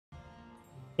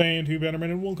And who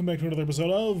Bannerman, and welcome back to another episode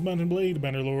of MnB,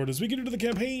 Bannerlord, as we get into the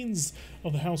campaigns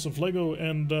of the House of Lego.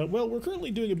 And well, we're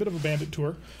currently doing a bit of a bandit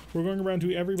tour. We're going around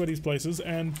to everybody's places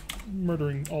and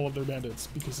murdering all of their bandits,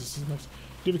 because this is nice.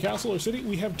 Do you have a castle or city?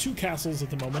 We have 2 castles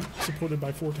at the moment, supported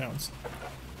by 4 towns.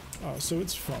 So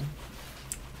it's fun.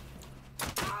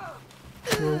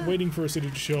 We're waiting for a city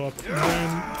to show up,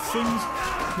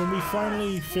 and when we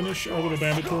finally finish our little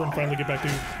bandit tour and finally get back to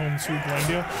home sweet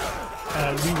Vlandia,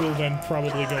 we will then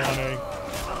probably go on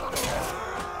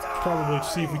probably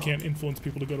see if we can't influence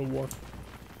people to go to war.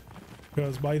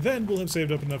 Because by then we'll have saved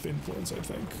up enough influence, I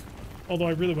think. Although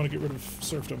I really want to get rid of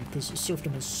serfdom, because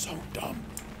serfdom is so dumb.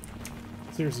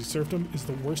 Seriously, serfdom is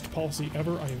the worst policy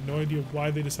ever. I have no idea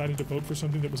why they decided to vote for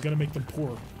something that was going to make them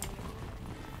poor.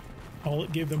 All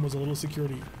it gave them was a little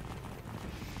security.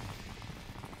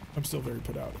 I'm still very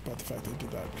put out about the fact they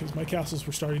did that, because my castles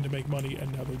were starting to make money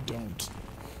and now they don't.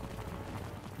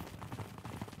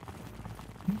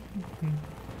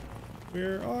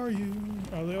 Where are you?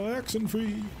 Are they all accent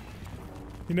free?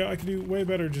 You know, I could do way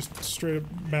better just straight up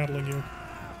battling you.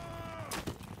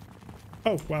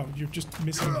 Oh, wow, you're just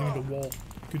missing hitting the wall.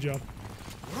 Good job.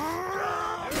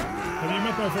 Have you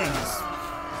met my friends?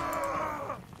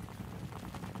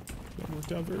 That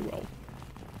worked out very well.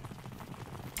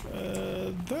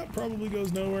 That probably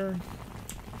goes nowhere.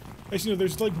 Actually, no,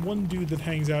 there's like one dude that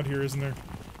hangs out here, isn't there?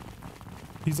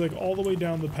 He's like all the way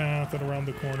down the path and around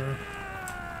the corner.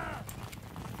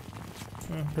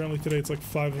 Apparently today it's like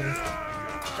 5 of them.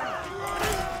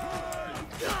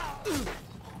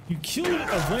 You killed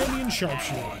a Vlandian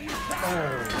sharpshooter.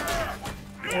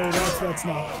 Oh, that's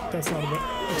not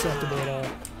acceptable at all.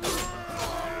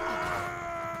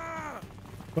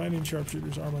 Vlandian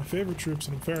sharpshooters are my favorite troops,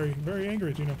 and I'm very, very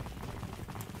angry, you know.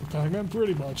 Pac-Man,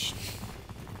 pretty much.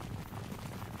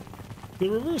 The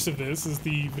reverse of this is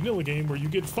the vanilla game where you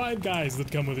get 5 guys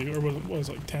that come with you, or what was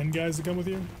it, like 10 guys that come with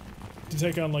you, to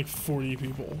take on like 40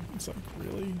 people. It's like,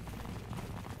 really?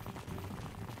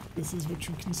 This is what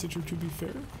you consider to be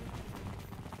fair?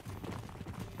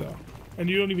 So, and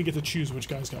you don't even get to choose which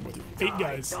guys come with you. 8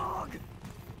 guys.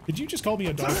 Did you just call me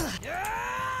a dog?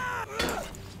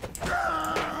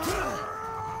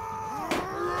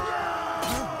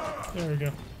 There we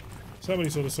go. Somebody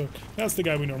sold us so. That's the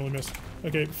guy we normally miss.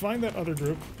 Okay, find that other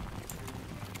group.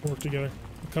 Work together.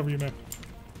 I'll cover you, man.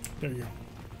 There you go.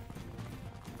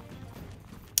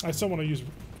 I still want to use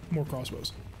more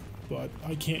crossbows, but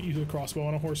I can't use a crossbow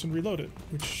on a horse and reload it,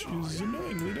 which is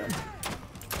annoyingly dumb.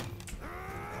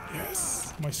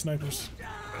 Yes, my snipers.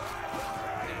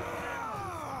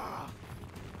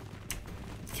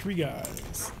 3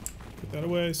 guys. Put that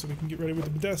away so we can get ready with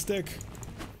the Bedestic.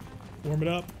 Warm it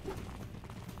up.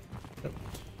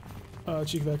 Yep.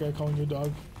 Cheek that guy calling you a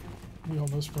dog. We all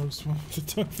know Sprogs wants a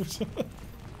dog for some.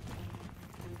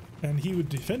 And he would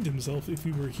defend himself if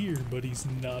he were here, but he's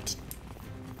not.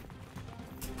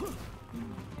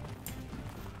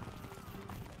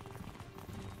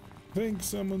 I think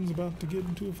someone's about to get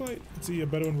into a fight. Let's see, a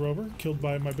Bedouin rover killed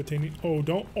by my Batanian. Oh,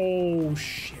 don't. Oh,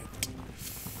 shit.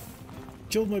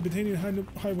 Killed my Batanian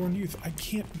highborn youth. I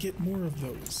can't get more of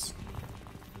those.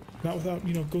 Not without,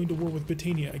 you know, going to war with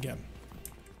Batania again.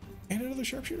 And another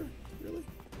sharpshooter? Really?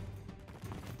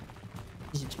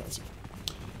 This is expensive.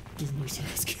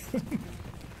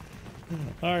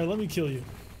 Alright, let me kill you.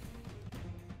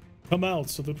 Come out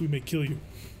so that we may kill you.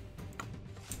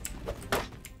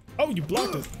 Oh, you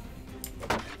blocked it.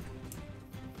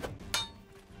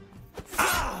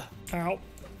 Ow.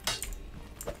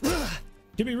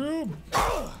 Give me room.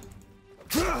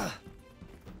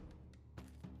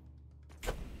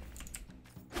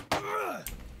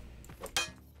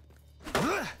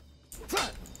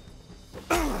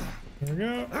 There we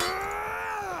go.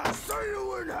 See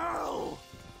you in hell!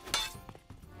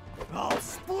 I'll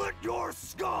split your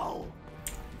skull!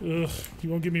 Ugh, you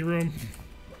won't give me room.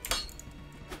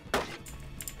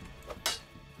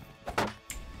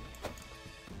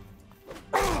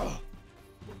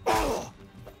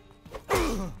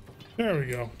 There we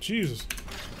go. Jesus.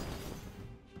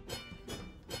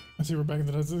 I see we're back in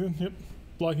the desert again. Yep.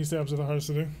 Blocking stabs are the hardest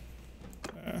to do.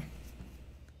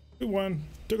 We won.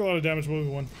 Took a lot of damage, but we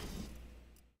won.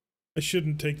 I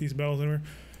shouldn't take these battles anywhere.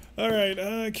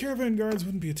 Alright, Caravan Guards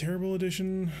wouldn't be a terrible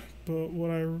addition, but what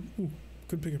I... Ooh,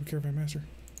 could pick up a Caravan Master.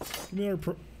 Give me our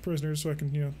prisoners so I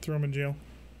can, you know, throw them in jail.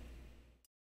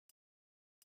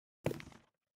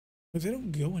 But they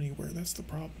don't go anywhere, that's the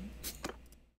problem.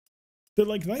 They're,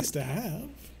 like, nice to have.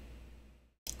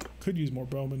 Could use more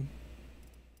bowmen.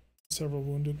 Several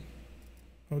wounded.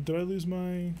 Oh, did I lose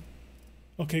my...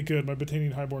 Okay, good, my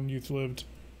Batanian highborn youth lived.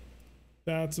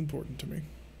 That's important to me.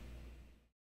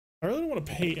 I really don't want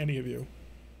to pay any of you.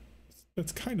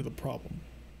 That's kind of the problem.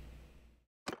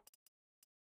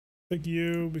 Thank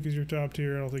you because you're top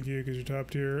tier. I'll thank you because you're top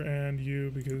tier, and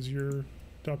you because you're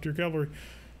top tier cavalry.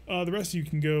 The rest of you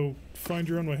can go find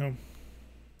your own way home.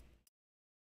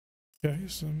 Okay,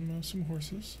 some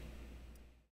horses.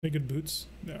 Any good boots?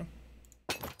 No.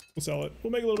 We'll sell it.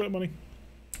 We'll make a little bit of money.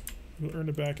 We'll earn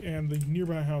it back, and the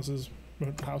nearby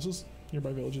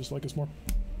nearby villages like us more.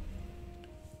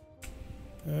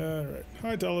 Alright.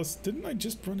 Hi, Talus. Didn't I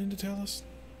just run into Talus?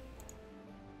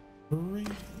 Hurry.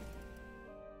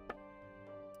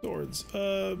 Swords.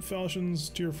 Falchions,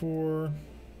 tier 4.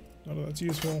 None of that's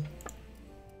useful.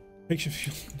 Makeshift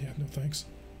shield. Yeah, no thanks.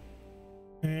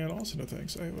 And also no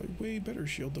thanks. I have a way better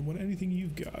shield than anything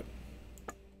you've got.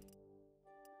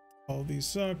 All of these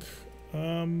suck.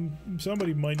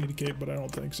 Somebody might need a cape, but I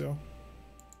don't think so.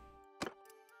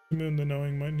 Moon the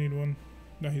Knowing might need one.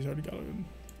 No, he's already got it in.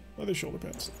 Leather shoulder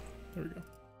pads. There we go.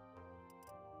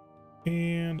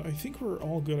 And I think we're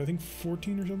all good. I think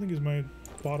 14 or something is my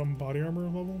bottom body armor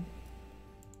level.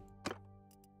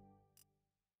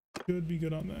 Should be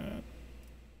good on that.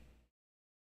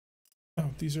 Oh,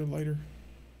 these are lighter.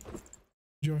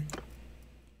 Enjoy.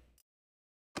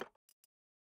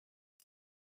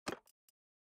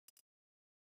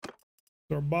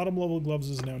 So our bottom level gloves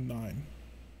is now 9.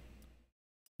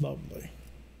 Lovely.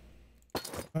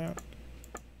 That.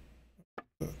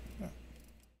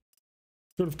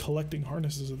 Sort of collecting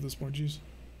harnesses at this point, jeez.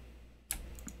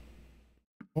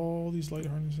 All these light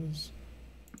harnesses.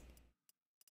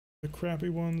 The crappy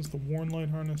ones, the worn light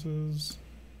harnesses.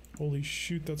 Holy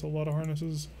shoot, that's a lot of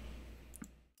harnesses.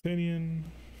 Titanian,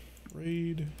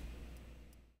 Raid.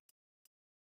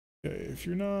 Okay, if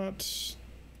you're not...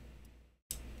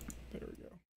 There we go.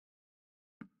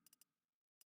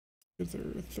 If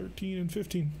they're 13 and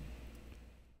 15.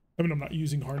 I mean, I'm not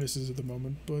using harnesses at the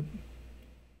moment, but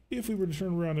if we were to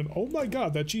turn around and... Oh my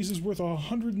god, that cheese is worth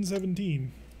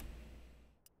 117.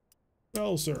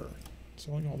 Well, sir.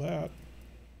 Selling all that.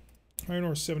 Iron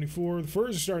ore 74. The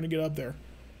furs are starting to get up there.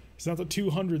 It's not the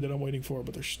 200 that I'm waiting for,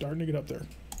 but they're starting to get up there.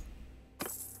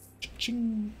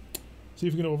 Cha-ching. See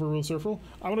if we can overrule Surfrel.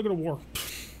 I want to go to war.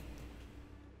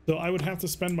 So I would have to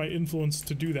spend my influence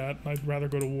to do that. I'd rather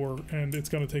go to war, and it's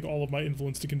going to take all of my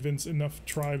influence to convince enough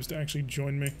tribes to actually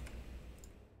join me.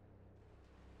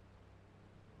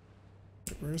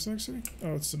 Where is the next city?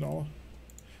 Oh, it's Sonala.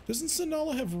 Doesn't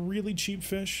Sonala have really cheap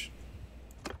fish?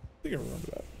 I think I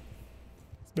remember that.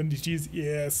 Bendy cheese,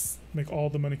 yes. Make all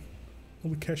the money.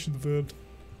 All the cash in the world.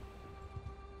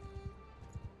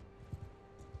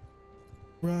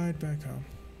 Right back home.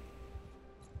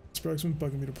 Sprague's been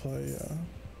bugging me to play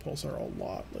Pulsar a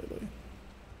lot lately.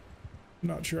 I'm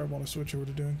not sure I want to switch over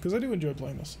to doing, because I do enjoy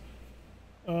playing this.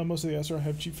 Most of the SR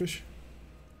have cheap fish.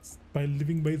 By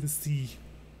living by the sea.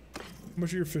 How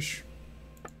much are your fish?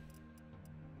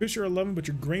 Fish are 11, but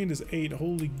your grain is 8.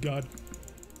 Holy god.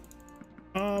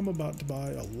 I'm about to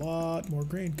buy a lot more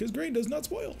grain, because grain does not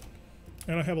spoil.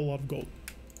 And I have a lot of gold.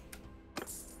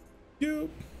 Yep.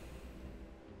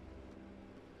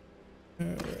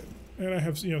 Alright. And I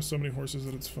have, you know, so many horses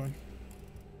that it's fine.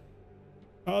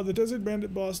 The Desert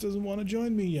Bandit boss doesn't want to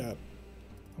join me yet.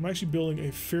 I'm actually building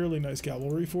a fairly nice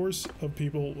cavalry force of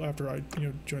people after I, you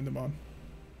know, join them on.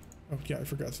 Oh, yeah, I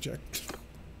forgot to check.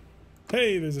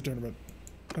 Hey, there's a tournament.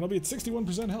 And I'll be at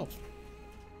 61% health.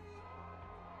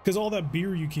 Because all that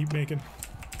beer you keep making.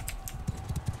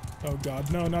 Oh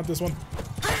god, no, not this one.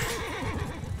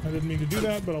 I didn't mean to do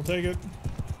that, but I'll take it.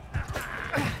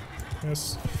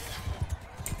 Yes.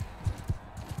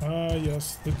 Ah,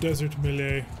 yes, the desert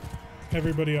melee.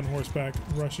 Everybody on horseback,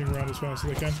 rushing around as fast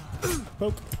as they can.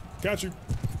 Poke. Got you.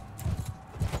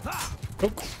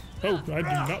 Poke. Oh, I do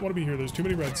not want to be here. There's too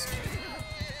many reds.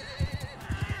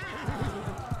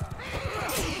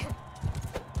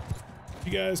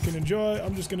 You guys can enjoy.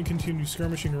 I'm just going to continue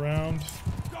skirmishing around.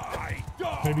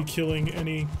 Maybe killing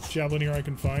any Javelineer I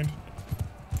can find.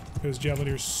 Because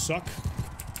Javelineers suck.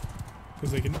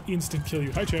 Because they can instant kill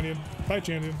you. Hi, Chandian. Bye,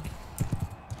 Chandian.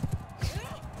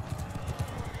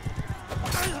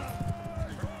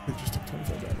 They just took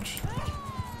 25 damage.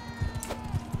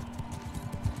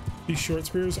 These short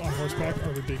spears on horseback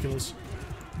are ridiculous.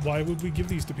 Why would we give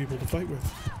these to people to fight with?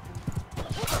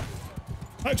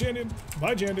 Hi, Chandian.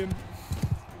 Bye, Chandian.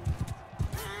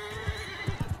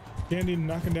 Chandian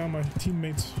knocking down my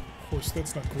teammate's horse.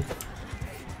 That's not cool.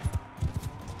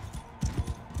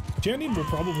 Chandian will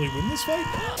probably win this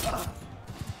fight.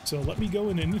 So let me go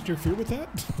in and interfere with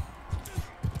that.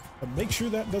 But make sure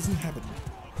that doesn't happen.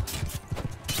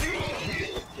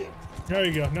 There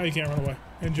you go. Now you can't run away.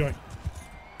 Enjoy.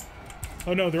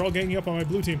 Oh no, they're all ganging up on my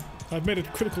blue team. I've made a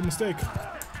critical mistake.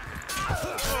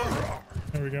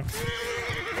 There we go.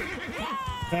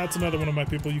 That's another one of my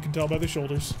people. You can tell by the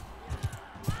shoulders.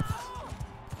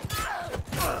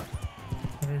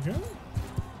 There we go.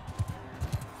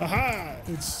 Aha!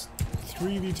 It's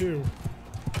 3v2.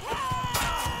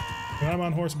 And I'm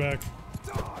on horseback.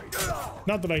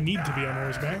 Not that I need to be on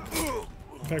horseback.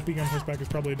 In fact, being on horseback is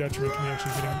probably a detriment to me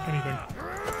actually getting anything.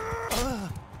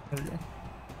 There we go.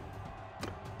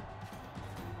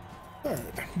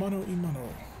 Alright, mano y mano.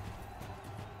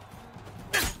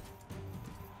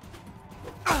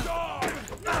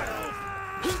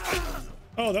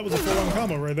 Oh, that was a full-on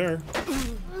combo right there.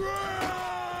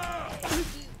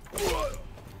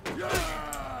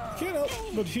 Can't help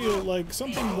but feel like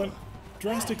something went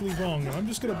drastically wrong. I'm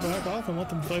just gonna back off and let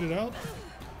them fight it out.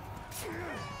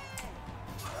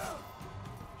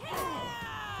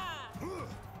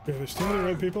 Okay, there's too many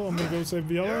red people. I'm gonna go save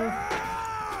the yellow.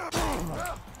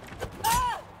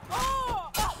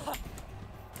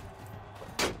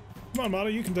 Come on,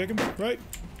 Mata, you can take him, right?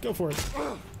 Go for it.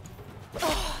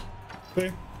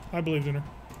 Okay, I believed in her.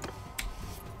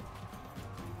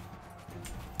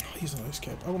 Oh, he's an ice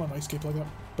cape. I want an ice cape like that.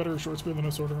 Better a short spear than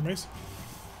a sword or a mace.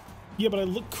 Yeah, but I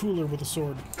look cooler with a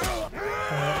sword.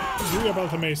 Agree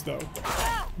about the mace, though.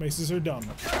 Maces are dumb.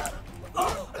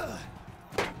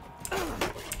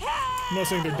 I'm not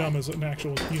saying they're dumb as an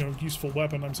actual, you know, useful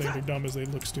weapon. I'm saying they're dumb as they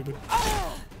look stupid.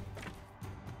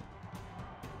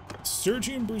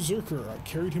 Sergian Berserker. I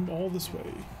carried him all this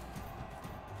way.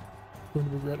 Going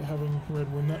to regret having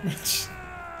Red win that match.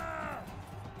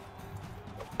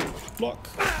 Block.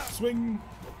 Swing.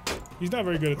 He's not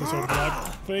very good at the sort of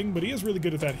block thing, but he is really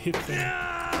good at that hit thing.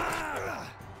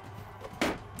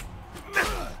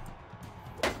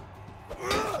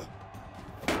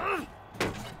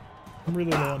 I'm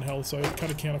really low on health, so I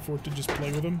kind of can't afford to just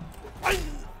play with him.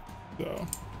 So.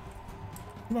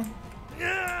 Come on.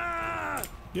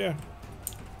 Yeah.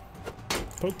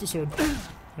 Poke the sword.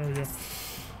 There we go.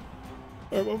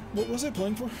 Alright, what was I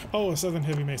playing for? Oh, a 7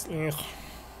 heavy mace. Ugh.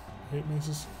 I hate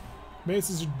maces.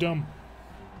 Maces are dumb.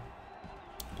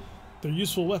 They're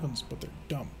useful weapons, but they're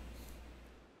dumb.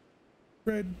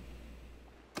 Red.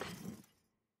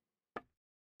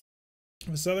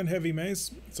 A 7 heavy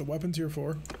mace. It's a weapon tier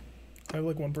 4. I have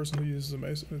like one person who uses a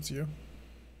mace, and it's you.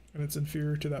 And it's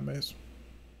inferior to that mace.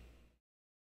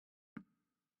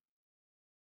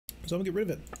 So I'm gonna get rid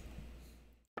of it.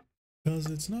 Because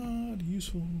it's not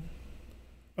useful.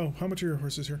 Oh, how much are your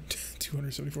horses here?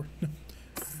 274. No.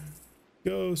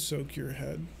 Go soak your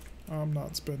head. I'm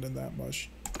not spending that much.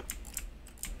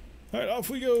 Alright, off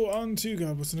we go on to,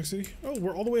 God, what's the next city? Oh,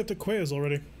 we're all the way up to Quayas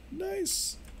already.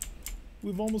 Nice!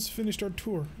 We've almost finished our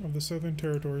tour of the Southern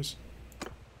Territories.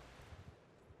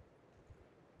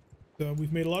 So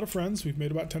we've made a lot of friends. We've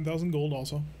made about 10,000 gold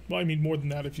also. Well, I mean more than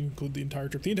that if you include the entire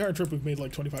trip. The entire trip we've made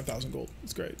like 25,000 gold.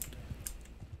 It's great.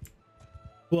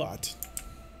 But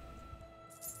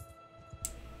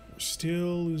we're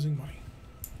still losing money.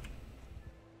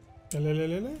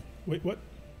 Wait, what?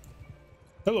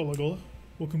 Hello, Lagola.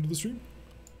 Welcome to the stream.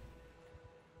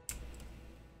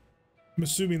 I'm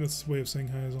assuming that's the way of saying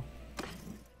hi as well.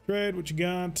 Trade, what you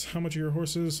got? How much are your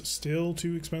horses? Still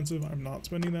too expensive. I'm not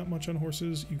spending that much on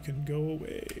horses. You can go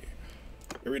away.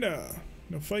 Arena.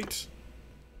 No fight.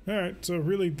 Alright, so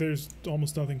really there's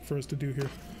almost nothing for us to do here.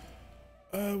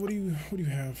 What do you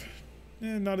have?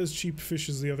 Not as cheap fish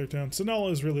as the other town.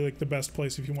 Sonala is really like the best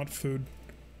place if you want food.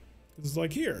 It's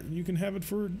like, here, you can have it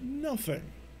for nothing.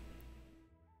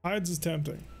 Hides is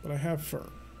tempting, but I have fur.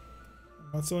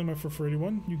 I'm not selling my fur for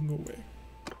 81. You can go away.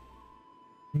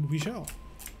 And we shall.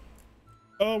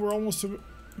 Oh, we're almost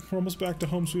back to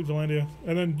home sweet Vlandia.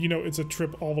 And then, you know, it's a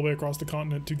trip all the way across the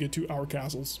continent to get to our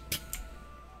castles.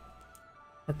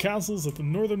 Our castles at the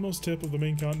northernmost tip of the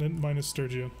main continent, minus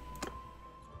Sturgia.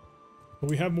 But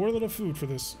we have more than enough food for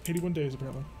this. 81 days,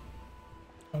 apparently.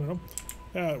 I don't know.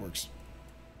 Yeah, that works.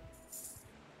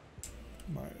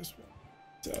 Minus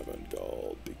 7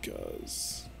 gold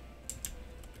because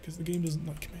the game doesn't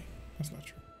like me. That's not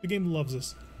true. The game loves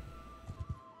us.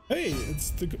 Hey,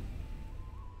 it's the...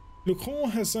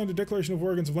 Lucron has signed a declaration of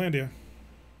war against Vlandia.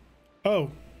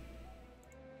 Oh.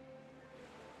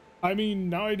 I mean,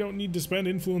 now I don't need to spend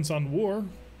influence on war.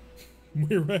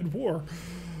 We're at war.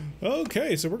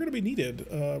 Okay, so we're going to be needed.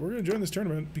 We're going to join this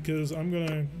tournament because I'm going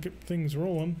to get things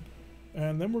rolling.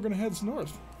 And then we're going to head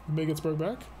north. Megatsburg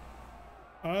back.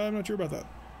 I'm not sure about that.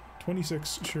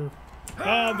 26, sure.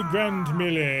 Ah, the Grand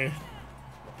Melee.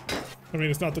 I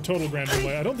mean, it's not the total Grand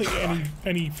Melee. I don't think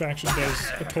any faction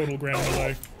does a total Grand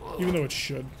Melee, even though it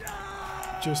should.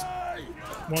 Just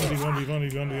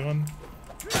 1v1v1v1v1.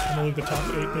 And only the top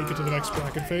 8 make it to the next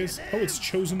bracket phase. Oh, it's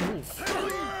Chosen Wolf.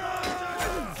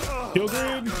 Kill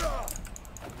Green!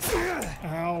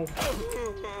 Ow.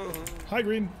 Hi,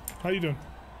 Green. How you doing?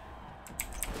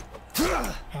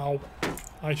 Ow.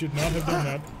 I should not have done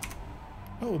that.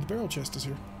 Oh, the barrel chest is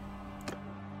here.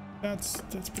 That's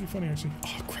pretty funny, actually.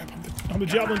 Oh, crap. I'm the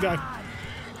javelin guy.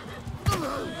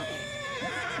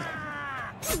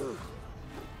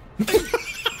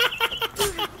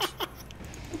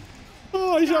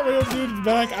 Oh, I shot my own dude in the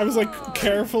back. I was like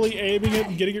carefully aiming it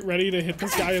and getting it ready to hit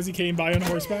this guy as he came by on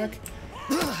horseback.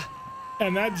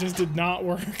 And that just did not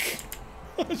work.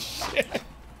 Oh, shit.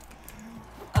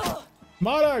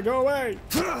 Mata, go away.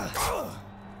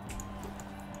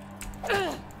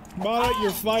 Mata,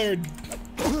 you're fired.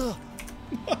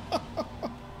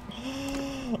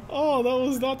 Oh, that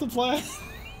was not the plan.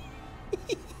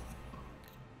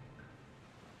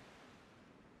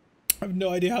 I have no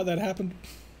idea how that happened.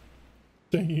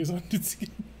 Dang, he's on Dutski.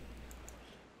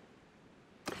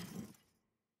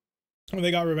 When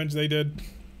they got revenge, they did.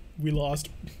 We lost.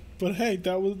 But hey,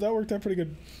 that worked out pretty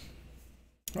good.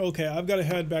 Okay, I've got to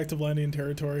head back to Vlandian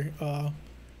territory.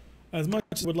 As much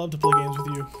as I would love to play games with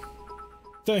you.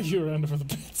 Thank you, Randa, for the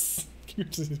bits.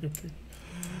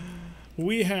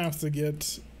 We have to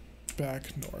get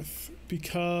back north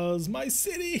because my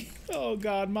city, oh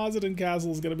god, Mazadin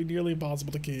Castle is going to be nearly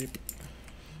impossible to keep.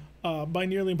 By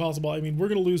nearly impossible, I mean we're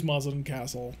going to lose Mazadin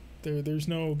Castle. There's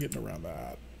no getting around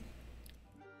that.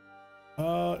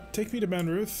 Take me to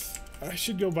Manruth. I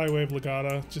should go by way of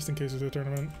Legata just in case there's a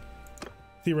tournament.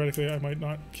 Theoretically, I might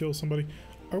not kill somebody.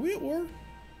 Are we at war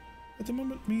at the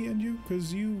moment, me and you?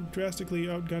 Because you drastically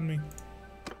outgunned me.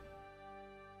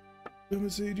 Let me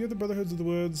see. Do you have the Brotherhoods of the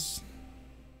Woods?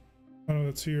 Oh no,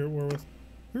 that's who you're at war with.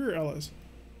 Who are your allies?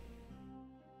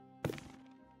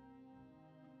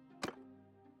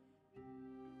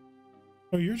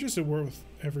 Oh, you're just at war with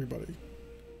everybody.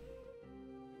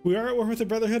 We are at war with the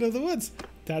Brotherhood of the Woods.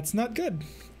 That's not good.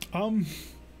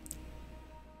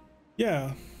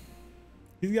 Yeah.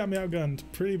 He's got me outgunned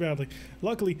pretty badly.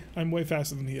 Luckily, I'm way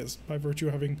faster than he is, by virtue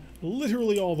of having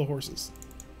literally all the horses.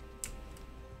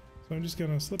 So I'm just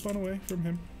gonna slip on away from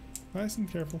him. Nice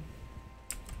and careful.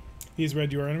 He's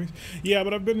read your enemies. Yeah,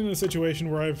 but I've been in a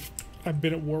situation where I've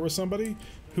been at war with somebody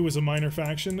who was a minor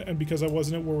faction, and because I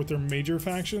wasn't at war with their major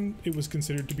faction, it was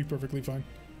considered to be perfectly fine.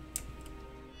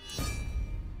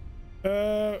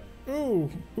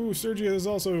 Sergia has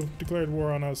also declared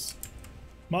war on us.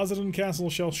 Mazadin Castle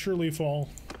shall surely fall.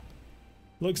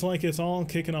 Looks like it's all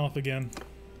kicking off again.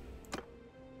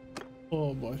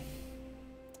 Oh boy.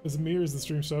 Is it me or is the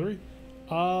stream stuttery?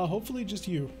 Hopefully just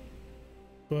you.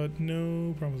 But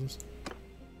no promises.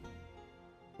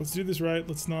 Let's do this right.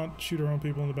 Let's not shoot our own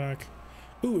people in the back.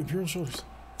 Ooh, Imperial Shoulders.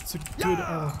 It's a good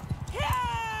armor.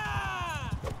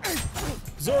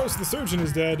 Zoros the Surgeon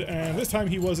is dead, and this time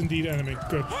he was indeed enemy.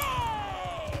 Good.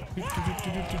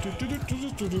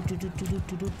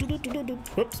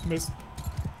 Whoops, missed.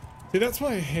 See, that's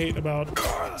what I hate about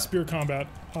spear combat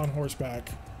on horseback.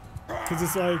 Because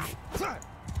it's like...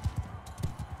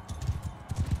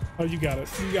 Oh, you got it.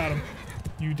 You got him.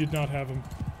 You did not have him.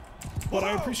 But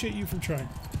I appreciate you for trying.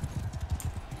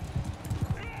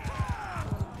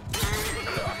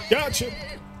 Gotcha!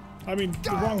 I mean,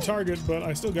 the wrong target, but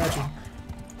I still got you.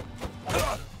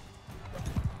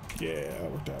 Yeah,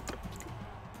 that worked out.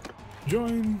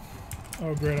 Join.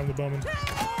 Oh, great, I'm the bowman.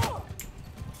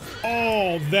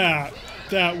 Oh, that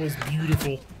was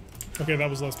beautiful. Okay, that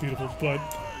was less beautiful, but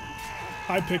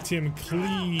I picked him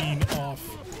clean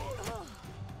off.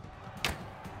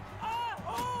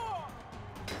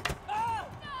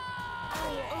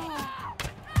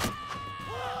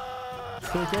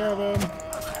 Take care of him.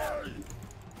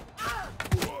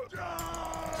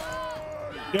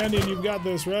 Jandian, you've got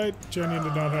this, right? Jandian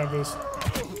did not have this.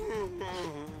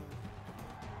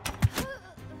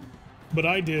 But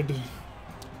I did.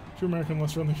 True American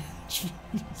less friendly.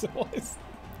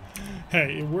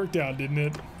 Hey, it worked out, didn't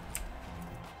it?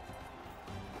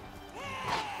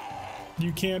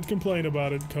 You can't complain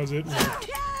about it, because it worked.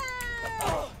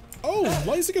 Oh,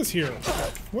 Lysica's here.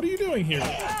 What are you doing here?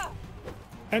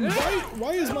 And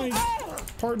why is my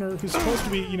partner, who's supposed to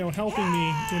be, you know, helping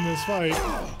me in this fight,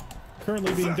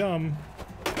 currently being dumb?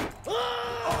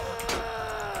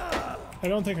 I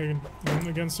don't think I can win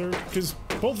against her, because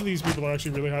both of these people are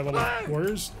actually really high level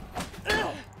warriors.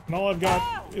 And all I've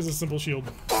got is a simple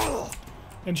shield.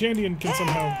 And Chandian can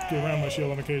somehow get around my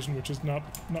shield on occasion, which is not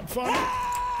fun.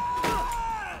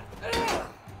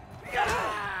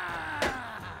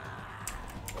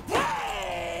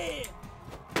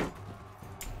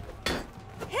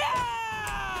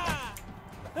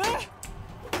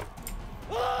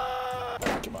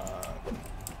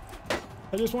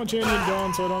 I just want Champion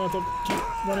gone so I don't have to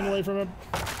keep running away from him.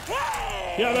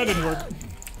 Yeah, that didn't work.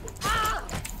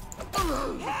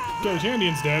 Okay,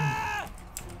 Champion's dead.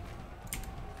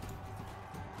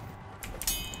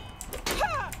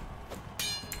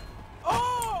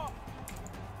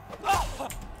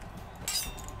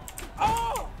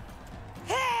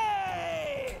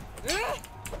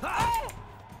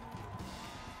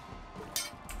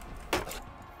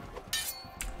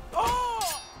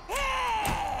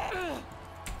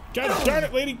 God darn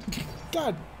it, lady!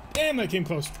 God damn, that came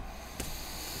close.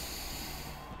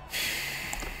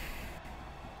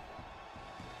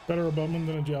 Better a bowman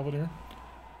than a javelineer.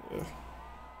 Ugh.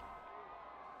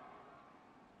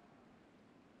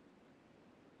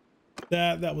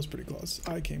 That was pretty close.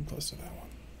 I came close to that one.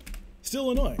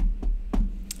 Still annoying,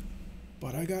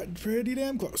 but I got pretty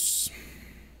damn close.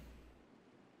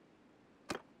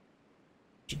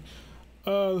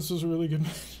 This was a really good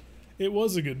match. It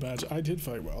was a good match. I did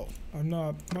fight well. I'm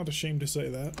not ashamed to say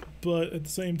that, but at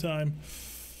the same time,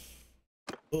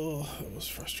 oh, it was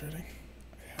frustrating.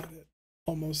 I had it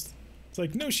almost. It's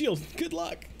like, no shield. Good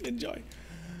luck. Enjoy.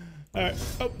 All right.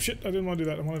 Oh shit! I didn't want to do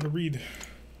that. I wanted to read.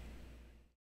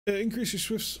 Increase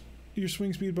your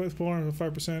swing speed by both polearms by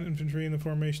 5%. Infantry in the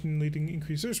formation leading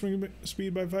increase their swing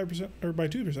speed by 5% or by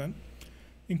 2%.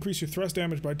 Increase your thrust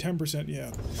damage by 10%.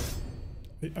 Yeah.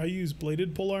 I use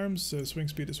bladed polearms, so swing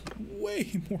speed is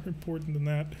way more important than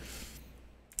that.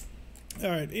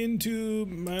 Alright, into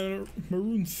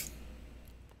Marunth.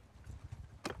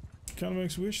 Kinda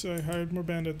makes me wish that I hired more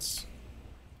bandits.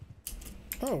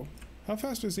 Oh, how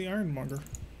fast is the Ironmonger?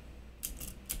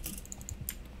 See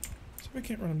if I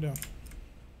can't run him down.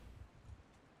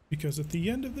 Because at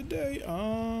the end of the day,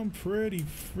 I'm pretty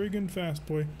friggin' fast,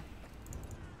 boy.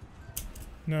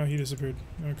 No, he disappeared.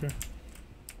 Okay.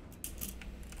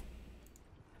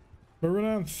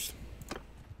 Barananth.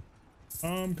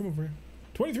 Come over here.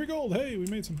 23 gold! Hey, we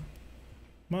made some.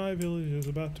 My village is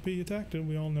about to be attacked and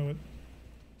we all know it.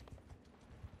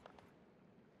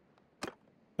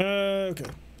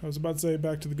 Okay. I was about to say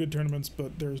back to the good tournaments,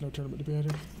 but there is no tournament to be had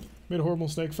here. Made a horrible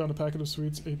mistake, found a packet of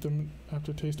sweets, ate them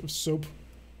after a taste of soap.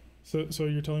 So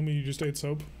you're telling me you just ate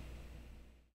soap?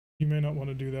 You may not want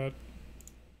to do that.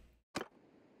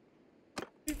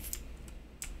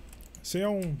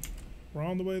 Seon. We're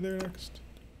on the way there next.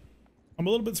 I'm a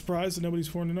little bit surprised that nobody's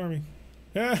formed an army.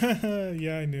 Yeah,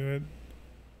 I knew it.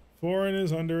 Foreign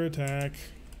is under attack.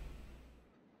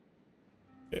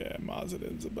 Yeah,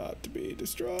 Mazadin's about to be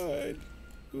destroyed.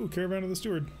 Ooh, Caravan of the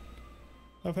Steward.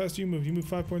 How fast do you move? You move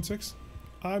 5.6?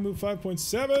 I move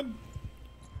 5.7!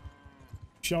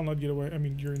 Shall not get away. I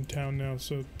mean, you're in town now,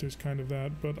 so there's kind of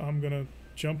that, but I'm gonna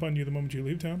jump on you the moment you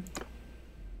leave town.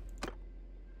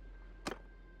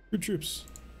 Good troops.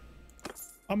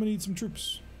 I'm gonna need some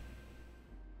troops.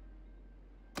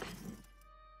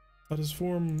 Let us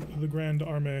form the Grand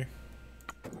Armée.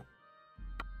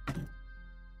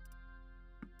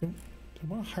 Don't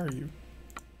want to hire you.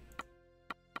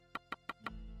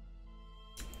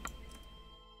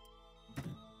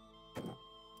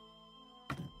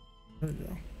 There we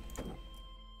go.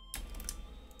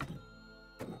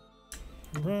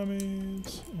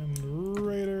 Ramies and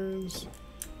raiders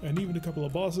and even a couple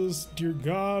of bosses. Dear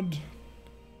God,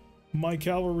 my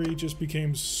cavalry just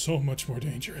became so much more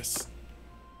dangerous.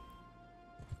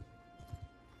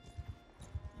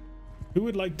 Who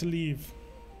would like to leave?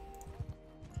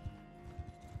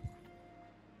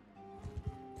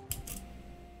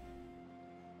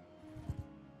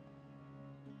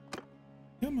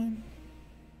 Come on.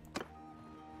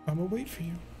 I'm gonna wait for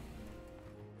you.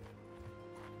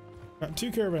 Got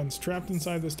 2 caravans trapped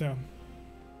inside this town.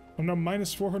 I'm now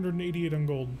minus 488 on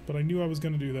gold, but I knew I was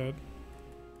gonna do that.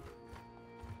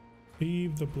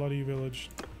 Leave the bloody village.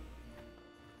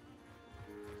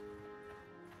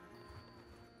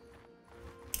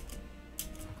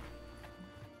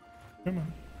 Come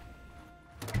on.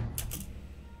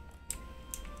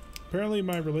 Apparently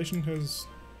my relation has...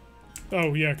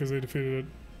 Oh yeah, because they defeated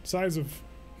it. Size of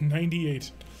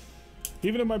 98.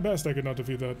 Even at my best, I could not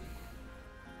defeat that.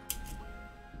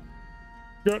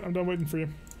 Good, I'm done waiting for you.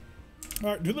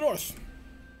 Alright, to the north.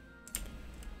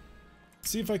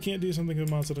 See if I can't do something in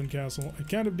Mazadin Castle. I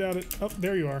kind of doubt it. Oh,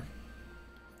 there you are.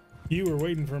 You were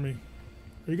waiting for me.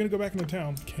 Are you gonna go back into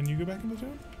town? Can you go back into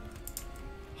town?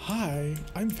 Hi,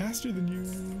 I'm faster than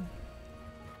you.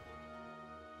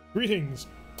 Greetings.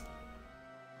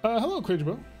 Hello,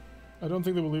 Quagerbo. I don't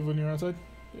think they will leave when you're outside.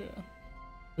 Yeah.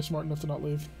 They're smart enough to not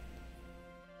leave.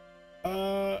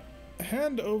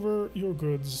 Hand over your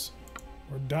goods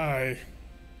or die.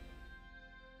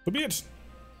 So be it.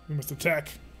 We must attack.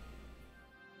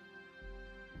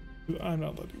 I'm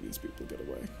not letting these people get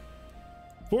away.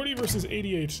 40 versus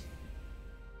 88.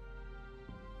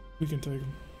 We can take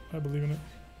them. I believe in it.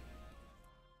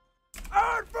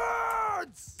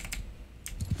 Advance!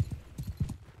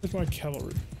 There's my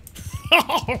cavalry.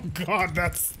 Oh god,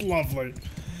 that's lovely.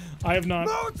 I have not.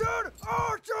 Mounted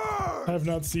archers! I have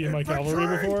not seen my cavalry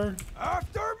before.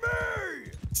 After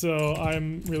me! So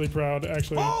I'm really proud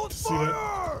actually Hold to see fire!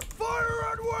 that. Fire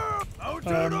and will!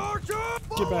 Mounted archers!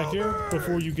 Get back Follow here me!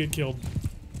 before you get killed.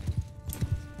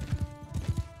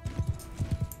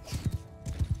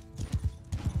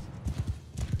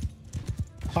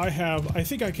 I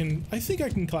think I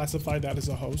can classify that as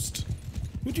a host.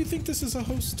 Would you think this is a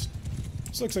host?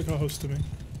 This looks like a host to me.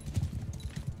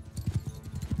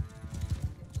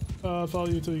 Follow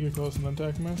you until you get close and then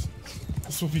attack mass.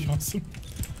 This will be awesome.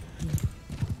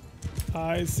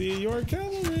 I see your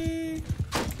cavalry.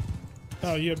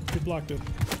 Oh, you blocked it.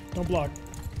 Don't block.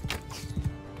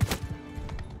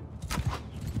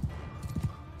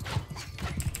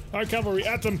 Our cavalry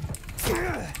at them.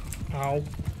 Ow.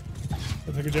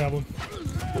 I'll take a javelin.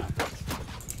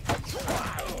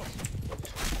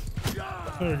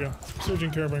 There we go. Surging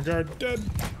caravan guard dead.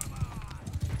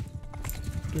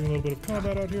 Doing a little bit of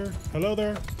combat out here. Hello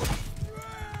there.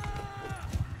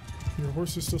 Your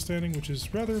horse is still standing, which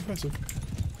is rather impressive.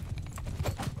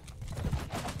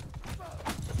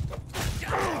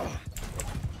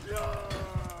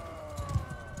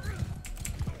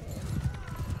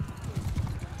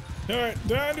 Alright,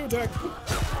 down to attack.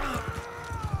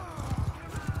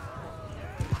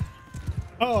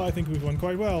 Oh, I think we've won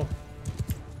quite well.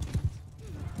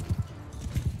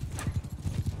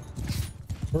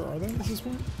 Where are they at this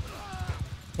point?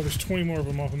 Oh, there's 20 more of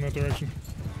them off in that direction.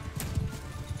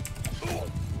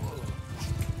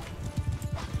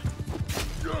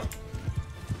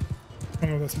 Oh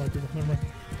no, that's my people. Never mind.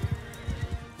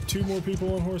 2 more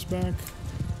people on horseback.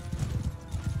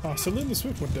 Ah, Celine the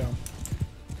Swift went down.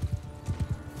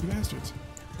 You bastards.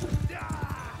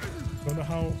 Don't know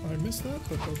how I missed that,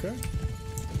 but okay.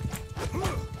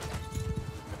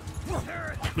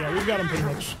 Yeah, we've got them pretty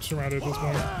much surrounded at this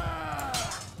point.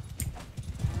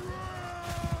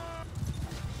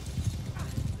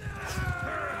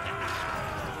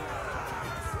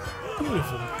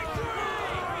 Beautiful.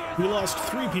 We lost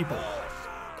 3 people.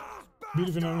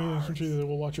 Beautiful enemy infantry that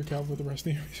will watch your cavalry with the rest of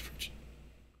the enemy's infantry.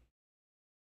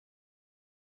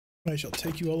 I shall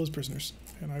take you all as prisoners,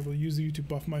 and I will use you to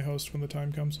buff my host when the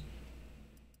time comes.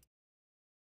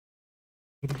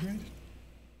 It'll be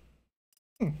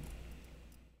great.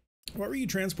 What were you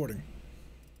transporting?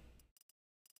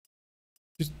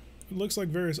 Just, it looks like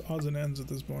various odds and ends at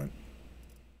this point.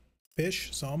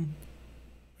 Fish, some.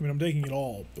 I mean, I'm taking it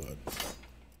all, but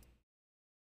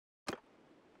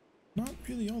not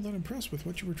really all that impressed with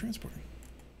what you were transporting.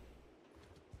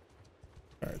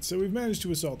 Alright, so we've managed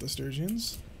to assault the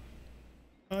Sturgians.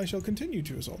 I shall continue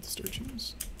to assault the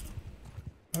Sturgians.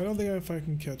 I don't think if I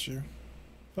can catch you.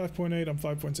 5.8, I'm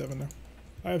 5.7 now.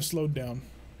 I have slowed down.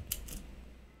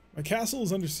 My castle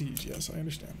is under siege, yes, I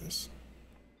understand this.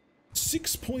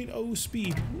 6.0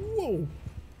 speed, whoa!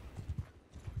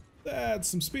 That's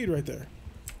some speed right there.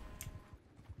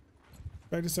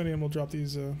 Back to Sunny and we'll drop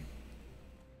these,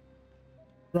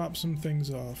 drop some things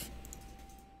off.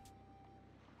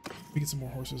 We get some more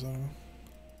horses, I don't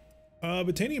know.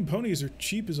 Botanian ponies are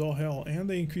cheap as all hell, and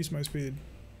they increase my speed.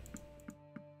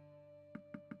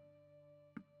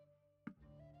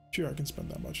 Sure, I can spend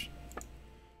that much.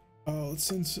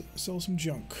 Let's sell some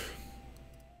junk.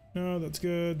 No, that's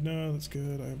good. No, that's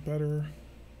good. I have better.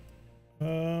 I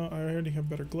already have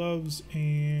better gloves,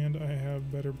 and I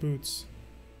have better boots.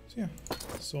 So yeah,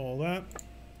 so all that.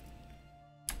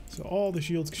 So all the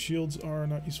shields. Shields are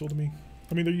not useful to me.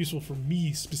 I mean, they're useful for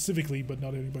me specifically, but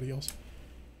not anybody else.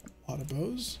 A lot of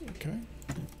bows. Okay.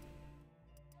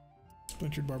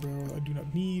 Splintered barbed arrows I do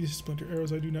not need. Splinter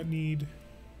arrows I do not need.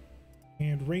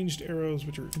 And ranged arrows,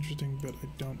 which are interesting, but I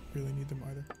don't really need them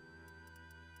either.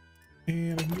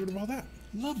 And I can get rid of all that.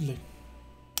 Lovely.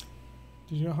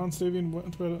 Did you know Hans Stavian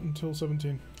went to bed until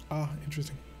 17? Ah,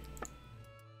 interesting.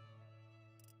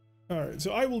 Alright,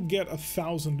 so I will get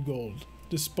 1,000 gold,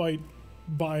 despite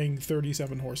buying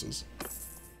 37 horses.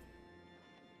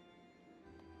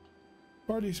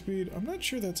 Party speed, I'm not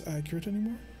sure that's accurate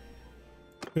anymore.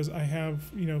 Because I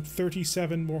have, you know,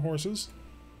 37 more horses.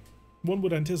 One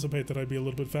would anticipate that I'd be a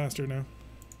little bit faster now.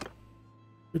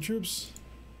 Your troops,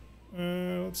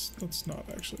 let's not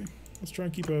actually. Let's try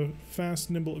and keep a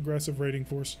fast, nimble, aggressive raiding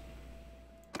force.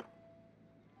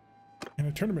 And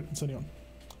a tournament in Sunyon.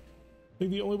 I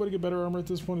think the only way to get better armor at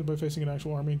this point is by facing an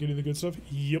actual army and getting the good stuff.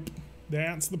 Yep,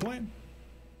 that's the plan.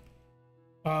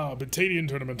 Ah, Batanian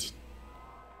tournament.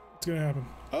 What's gonna happen?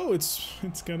 Oh,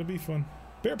 it's gonna be fun.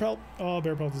 Bear pelt. Oh,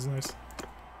 bear pelt is nice.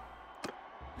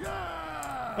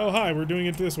 Oh, hi. We're doing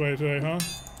it this way today, huh?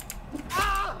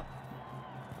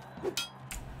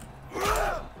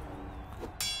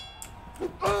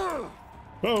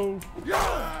 Oh.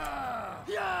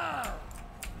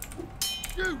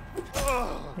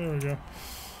 There we go.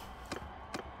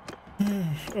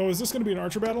 Oh, is this gonna be an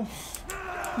archer battle?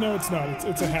 No, it's not.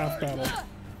 It's a half battle.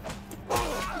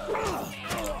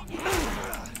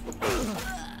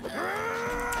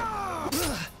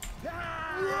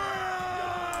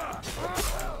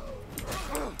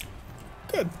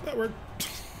 Good, that worked.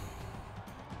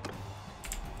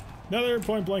 Another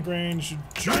point blank range.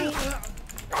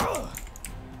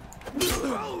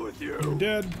 You're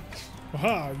dead.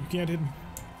 Aha, you can't hit me.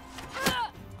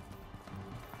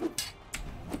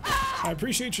 I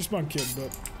appreciate your spunk, kid,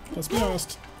 but let's be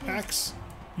honest. Axe,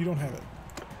 you don't have it.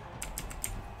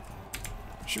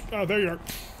 Shoot. Oh, there you are.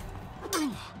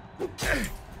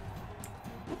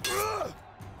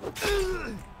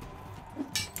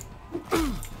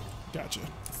 Gotcha.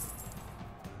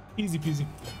 Easy peasy.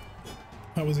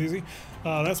 That was easy.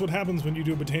 That's what happens when you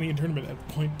do a Batanian tournament at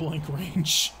point blank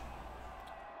range.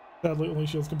 Sadly, only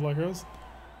shields can block arrows.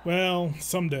 Well,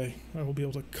 someday I will be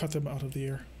able to cut them out of the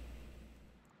air.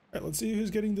 Alright, let's see who's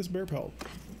getting this bear pelt.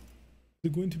 Is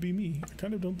it going to be me? I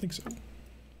kind of don't think so.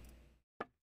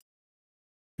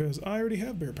 Because I already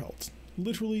have bear pelts.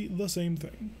 Literally the same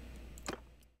thing.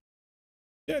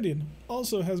 Dandian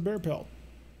also has bear pelt.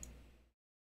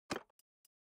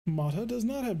 Mata does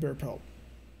not have bear pelt,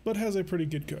 but has a pretty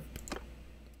good coat.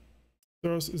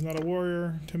 Thoros is not a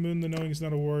warrior. Timun the Knowing is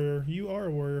not a warrior. You are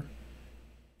a warrior.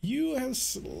 You have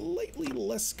slightly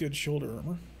less good shoulder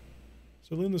armor.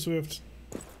 So Loon the Swift,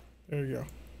 there you go.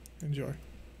 Enjoy. I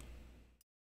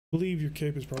believe your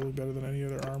cape is probably better than any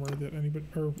other armor that anybody,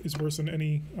 or is worse than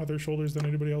any other shoulders than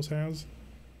anybody else has.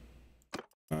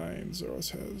 And Zoros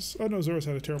has, oh no, Zoros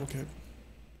had a terrible cape.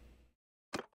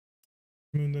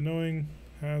 Moon the Knowing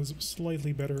has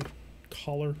slightly better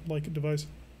collar-like device.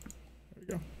 There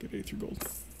we go. Get 83 gold.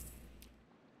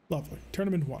 Lovely.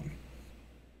 Tournament 1.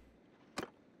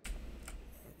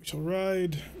 We shall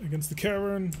ride against the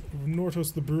caravan of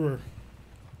Nortos the Brewer.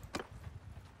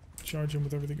 Charge him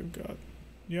with everything I've got.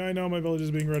 Yeah, I know my village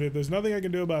is being ready. There's nothing I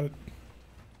can do about it.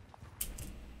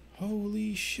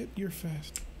 Holy shit, you're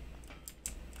fast.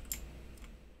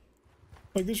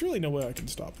 Like, there's really no way I can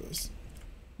stop this.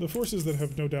 The forces that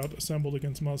have no doubt assembled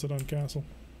against Mazadon Castle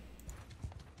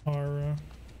are,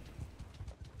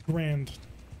 grand.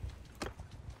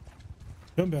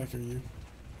 Come back here, you.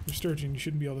 You're sturgeon, you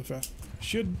shouldn't be all that fast.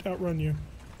 Should outrun you.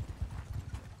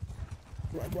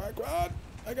 Quack, quack, quack!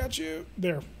 I got you!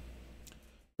 There.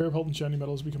 Bear pelt and shiny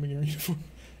metal is becoming your uniform.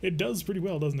 It does pretty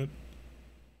well, doesn't it?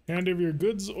 Hand over your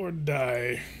goods or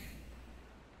die.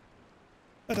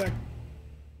 Attack.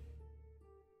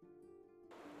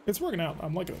 It's working out.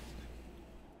 I'm liking it.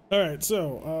 Alright,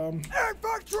 so,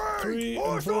 Infantry! 3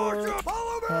 and 4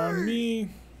 Follow me! on me.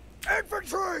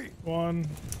 Infantry! 1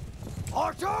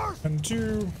 Archers! and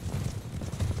 2.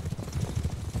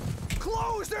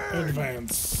 Close in!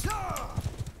 Advance. Yeah!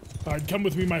 Alright, come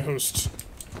with me, my host.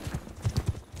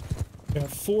 They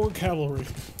have 4 cavalry.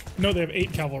 No, they have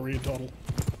 8 cavalry in total.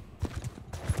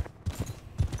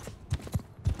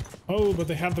 Oh, but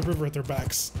they have the river at their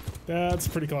backs. That's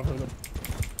pretty clever of them.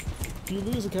 If you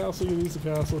lose a castle, you lose the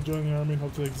castle, join the army, and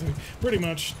hopefully succeed. Pretty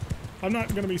much. I'm not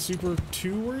going to be super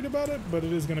too worried about it, but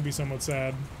it is going to be somewhat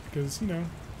sad. Because, you know,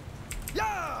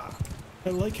 Yeah! I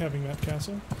like having that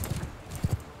castle.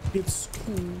 It's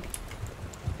cool.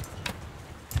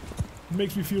 It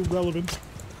makes me feel relevant.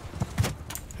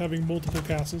 Having multiple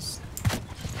castles.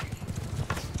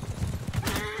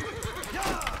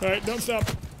 Alright, don't stop.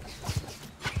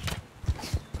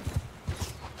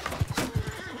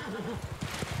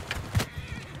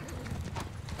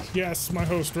 Yes, my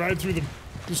host, ride through them.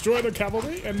 Destroy the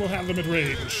cavalry, and we'll have them at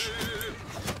range.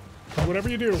 But whatever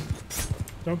you do,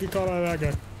 don't get caught out of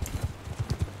that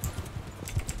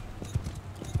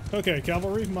guy. Okay,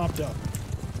 cavalry mopped up.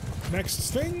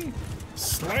 Next thing,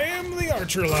 slam the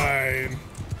archer line.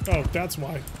 Oh, that's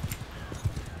why.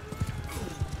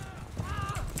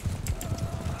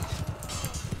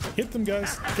 Hit them,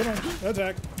 guys. Come on,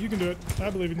 attack. You can do it. I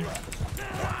believe in you.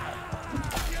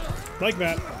 Like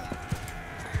that.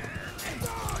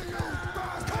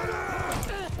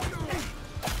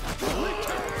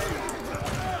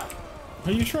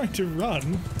 Are you trying to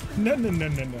run? No, no, no,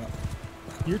 no, no.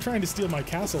 You're trying to steal my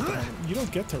castle from me. You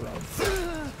don't get to run.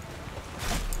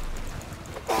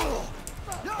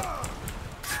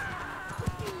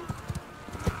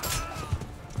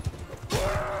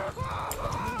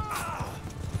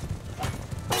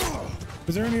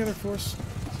 Is there any other force?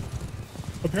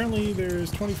 Apparently there's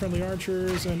 20 friendly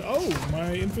archers, and oh,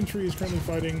 my infantry is currently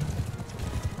fighting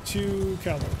 2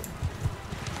 cavalry.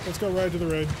 Let's go ride to the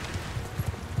raid.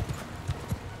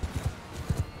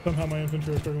 Somehow my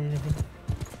infantry are struggling against them.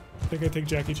 I think I take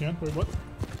Jackie Chan. Wait, what?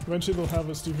 Eventually they'll have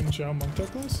a Stephen Chow monk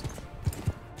type class?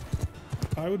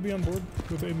 I would be on board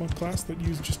with a monk class that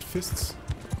used just fists.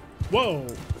 Whoa!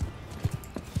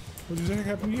 What did you think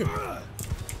happened to you?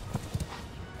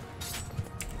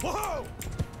 Whoa!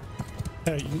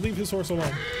 Hey, you leave his horse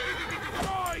alone.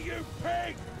 Oh, you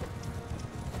pig!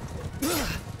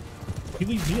 He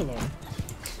leaves me alone.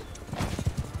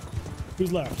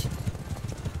 Who's left?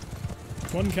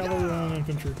 1 cavalry, 1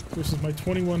 infantry. This is my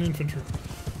 21 infantry.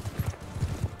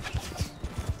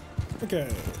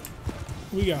 Okay.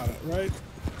 We got it, right?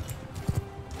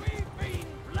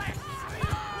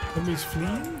 Enemies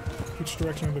fleeing? Which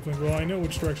direction are they fleeing? Well, I know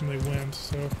which direction they went,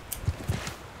 so...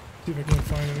 See if I can't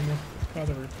find any more. Oh,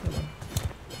 there we go.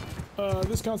 Hold on.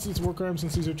 This constitutes war crime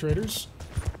since these are traitors.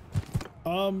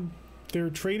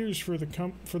 They're traitors for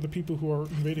the people who are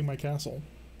invading my castle.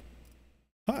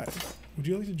 Hi. Would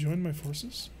you like to join my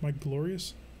forces? My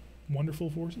glorious,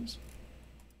 wonderful forces?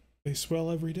 They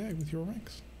swell every day with your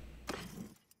ranks.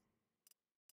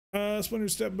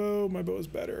 Splintered step bow. My bow is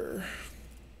better.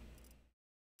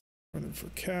 Running for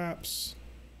caps.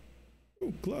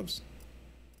 Ooh, gloves.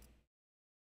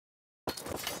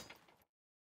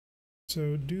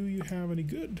 So, do you have any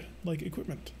good, like,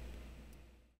 equipment?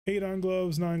 8 on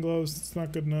gloves, 9 gloves, it's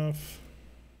not good enough.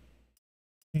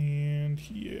 And,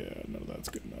 yeah, no, that's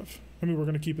good enough. I mean, we're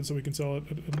going to keep it so we can sell it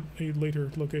at a later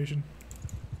location.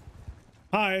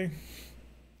 Hi!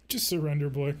 Just surrender,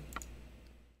 boy.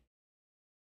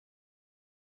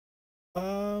 I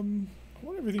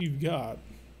want everything you've got.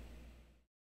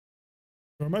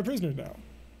 You're my prisoner now.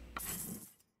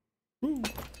 Woo!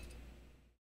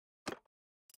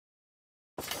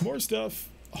 More stuff.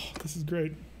 Oh, this is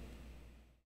great.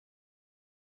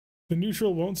 The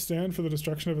neutral won't stand for the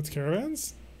destruction of its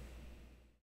caravans?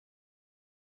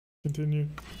 Continue.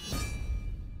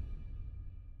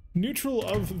 Neutral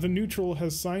of the neutral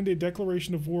has signed a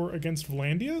declaration of war against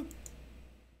Vlandia?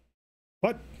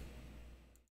 What?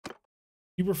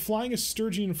 You were flying a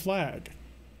Sturgian flag.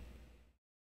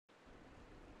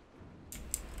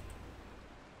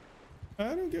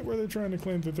 I don't get where they're trying to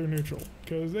claim that they're neutral,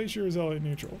 because they sure as hell ain't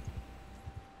neutral.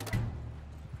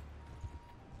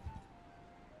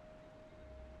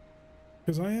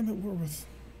 Because I am at war with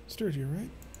Sturgia,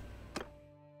 right?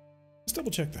 Let's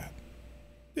double check that.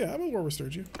 Yeah, I'm at war with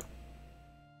Sturgia.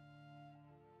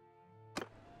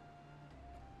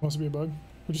 Wants to be a bug?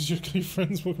 Which is your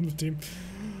friends? Welcome to the team.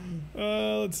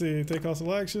 Let's see. Take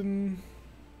hostile action.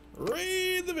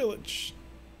 Raid the village.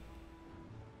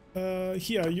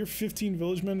 Yeah, you're 15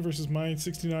 villagemen versus my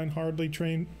 69 highly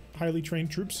trained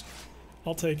troops.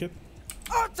 I'll take it.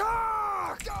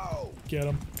 Attack! Go! Get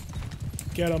them.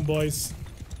 Get them, boys.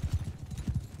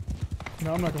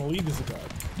 No, I'm not going to lead this attack.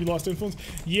 You lost influence?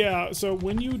 Yeah, so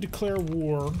when you declare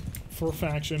war for a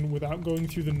faction without going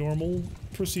through the normal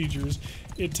procedures,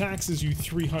 it taxes you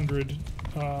 300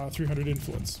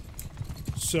 influence.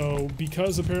 So,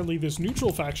 because apparently this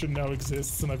neutral faction now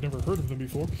exists, and I've never heard of them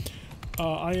before,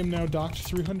 I am now docked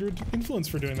 300 influence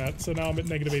for doing that, so now I'm at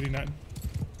negative 89.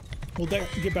 We'll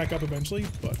get back up eventually,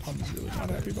 but I'm really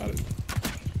not happy about it.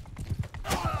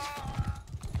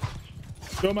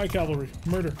 Go my cavalry.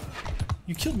 Murder.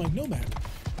 You killed my nomad.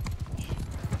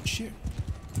 Oh, shit.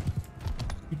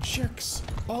 You jerks.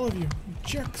 All of you. You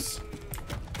jerks.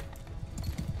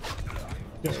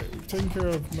 Yeah, we've taken care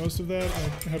of most of that.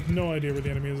 I have no idea where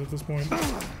the enemy is at this point.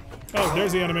 Oh,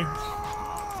 there's the enemy.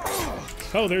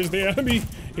 Oh, there's the enemy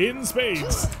in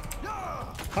spades.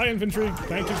 Hi, infantry.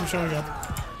 Thank you for showing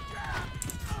up.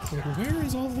 So, where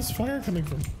is all this fire coming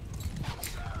from?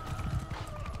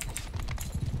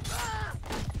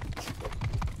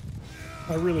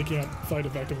 I really can't fight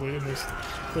effectively in this,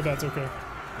 but that's okay.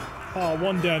 Oh,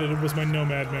 one dead, and it was my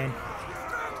nomad man.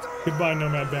 Goodbye,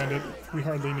 nomad bandit. We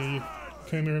hardly need you.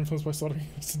 Claim your influence by slaughtering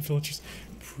innocent villagers.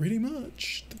 Pretty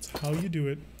much. That's how you do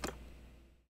it.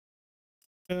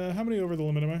 How many over the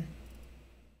limit am I?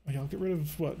 Oh, yeah, I'll get rid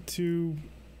of, what, 2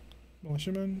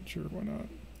 militiamen? Sure, why not?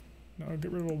 No, I'll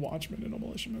get rid of a watchman and a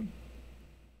militiaman.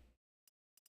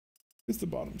 It's the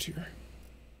bottom tier.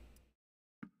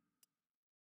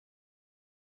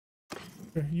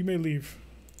 Okay, you may leave.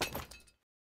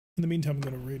 In the meantime, I'm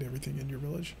going to raid everything in your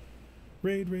village.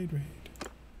 Raid, raid, raid.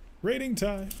 Raiding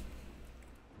time!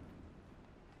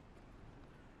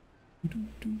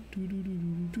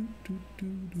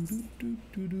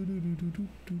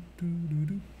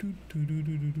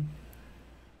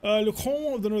 Le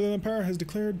Crown of the Northern Empire has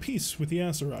declared peace with the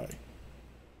Aserai.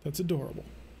 That's adorable.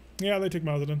 Yeah, they took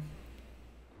Mazadin.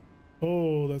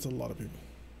 Oh, that's a lot of people.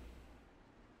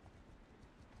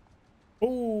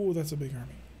 Oh, that's a big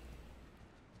army.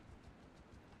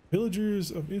 Villagers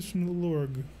of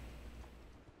Ismlorg.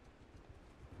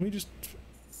 Let me just...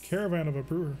 Caravan of a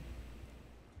brewer.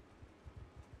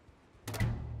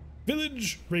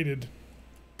 Village raided.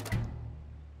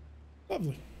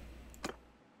 Lovely.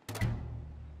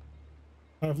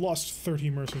 I've lost 30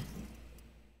 mercy.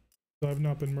 So I've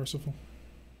not been merciful.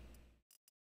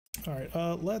 Alright,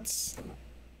 let's...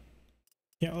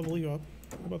 Can't level you up.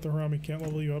 How about the Harami? Can't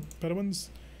level you up. Bedouins?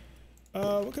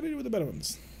 What can I do with the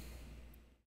Bedouins?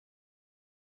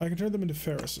 I can turn them into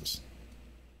Pharises.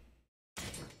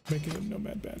 Making them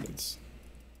nomad bandits.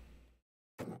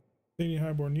 They need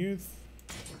highborn youth.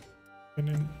 And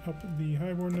then up the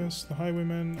highbornness. The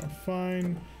highwaymen are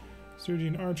fine.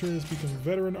 Sturgian archers become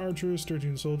veteran archers.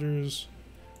 Sturgian soldiers.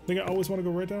 I think I always want to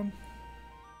go right down.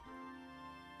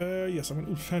 Yes, I'm an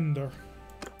Ufender.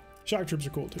 Shock troops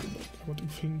are cool too, but I want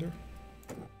Ufender.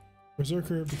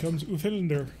 Berserker becomes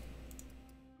Ufender.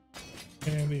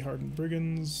 And the hardened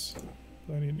brigands.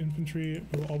 Vlandian infantry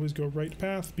will always go right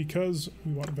path because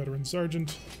we want a veteran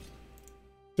sergeant.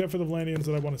 Except for the Vlandians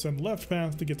that I want to send left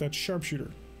path to get that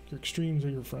sharpshooter. Your extremes are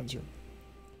your friends here.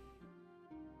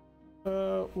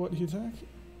 What, he attack?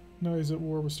 No, he's at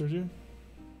war with Sturgia.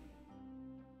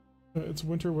 It's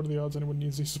winter, what are the odds anyone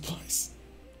needs these supplies?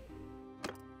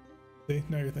 See,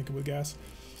 now you're thinking with gas.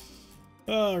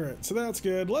 Alright, so that's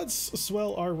good. Let's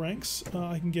swell our ranks.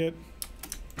 I can get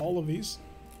all of these.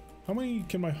 How many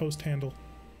can my host handle?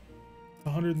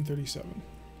 137.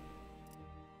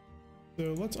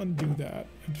 So let's undo that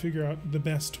and figure out the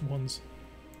best ones.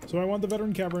 So I want the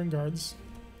veteran caravan guards.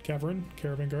 Caravan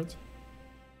guards.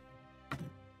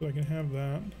 So I can have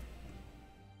that.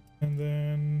 And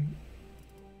then...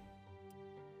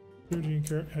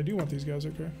 I do want these guys,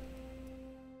 okay.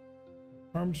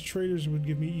 Armed traders would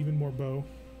give me even more bow.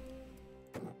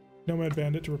 Nomad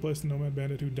bandit to replace the nomad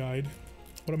bandit who died.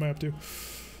 What am I up to?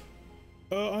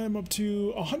 I am up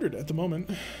to 100 at the moment.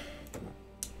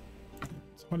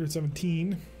 It's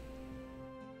 117.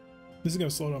 This is going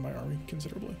to slow down my army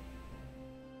considerably.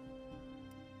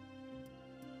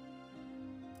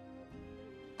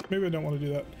 Maybe I don't want to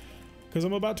do that, because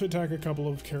I'm about to attack a couple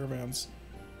of caravans,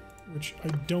 which I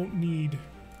don't need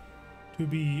to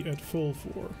be at full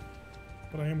for,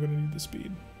 but I am going to need the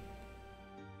speed.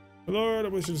 My lord, I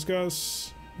wish to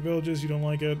discuss villages. You don't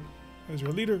like it. As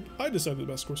your leader, I decided the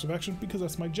best course of action because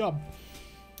that's my job.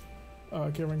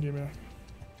 Caravan game back.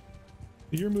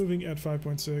 You're moving at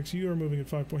 5.6, you are moving at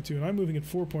 5.2, and I'm moving at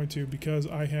 4.2 because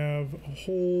I have a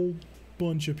whole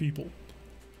bunch of people.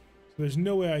 So there's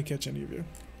no way I catch any of you.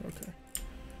 Okay.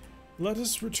 Let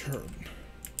us return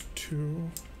to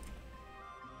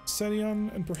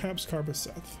Sedion and perhaps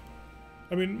Carbaseth.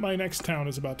 I mean, my next town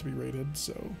is about to be raided,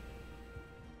 so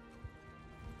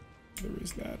there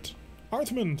is that.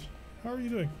 Arthmond, how are you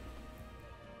doing?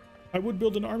 I would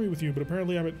build an army with you, but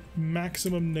apparently I'm at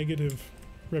maximum negative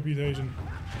reputation.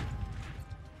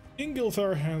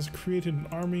 Ingilthar has created an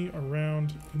army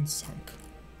around Insunk,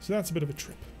 so that's a bit of a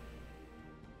trip.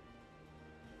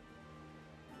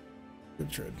 Good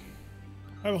trade.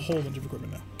 I have a whole bunch of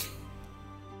equipment now.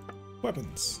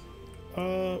 Weapons.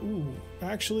 Ooh,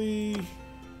 actually,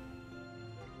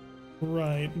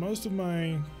 right, most of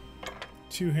my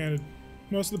two-handed,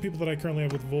 most of the people that I currently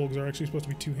have with Volgs are actually supposed to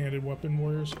be two-handed weapon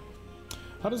warriors.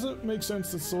 How does it make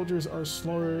sense that soldiers are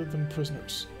slower than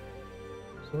prisoners?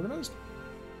 It's organized?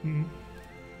 I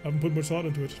haven't put much thought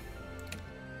into it.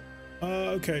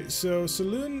 Okay, so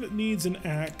Saloon needs an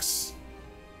axe,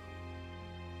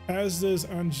 as does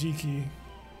Anjiki.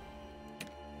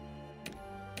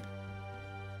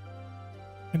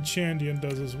 And Chandian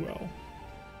does as well.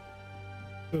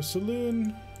 So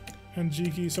Saloon,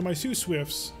 Anjiki, so my two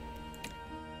Swifts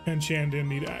and Chandian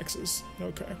need axes.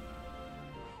 Okay.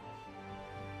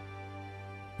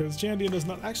 Because Chandian does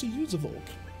not actually use a Volk.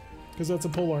 Because that's a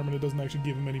polearm and it doesn't actually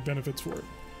give him any benefits for it.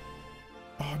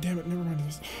 Oh, damn it, never mind.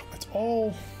 It's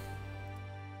all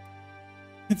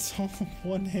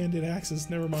one-handed axes,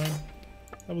 never mind.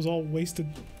 That was all wasted.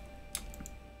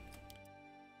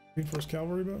 Reinforced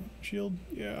cavalry bow shield?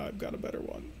 Yeah, I've got a better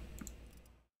one.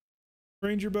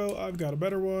 Ranger bow, I've got a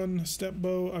better one. Step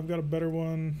bow, I've got a better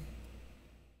one.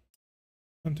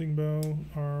 Hunting bow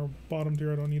are bottom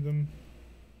tier, I don't need them.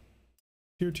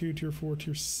 Tier 2, tier 4,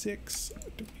 tier 6. I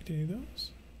don't need any of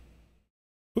those.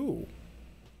 Ooh.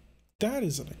 That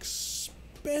is an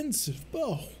expensive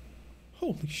bow.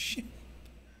 Holy shit.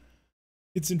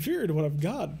 It's inferior to what I've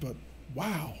got, but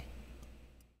wow.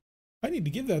 I need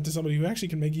to give that to somebody who actually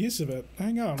can make use of it.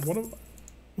 Hang on,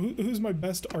 who's my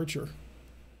best archer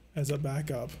as a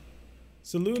backup?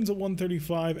 Saloon's a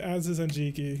 135, as is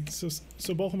Anjiki.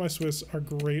 So both of my Swiss are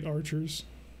great archers.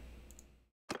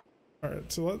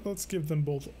 Alright, so let's give them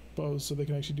both bows so they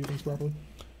can actually do things properly.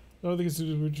 I don't think it's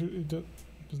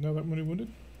is now that many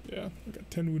wounded? Yeah, I got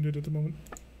 10 wounded at the moment.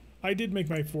 I did make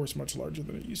my force much larger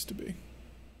than it used to be.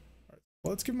 Alright,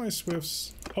 well, let's give my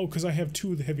Swifts... Oh, because I have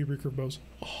 2 of the heavy recurve bows.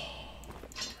 Oh,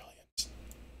 brilliant.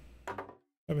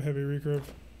 I have a heavy recurve.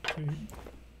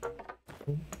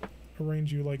 We'll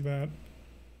arrange you like that.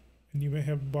 And you may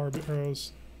have barbed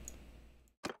arrows.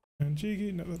 And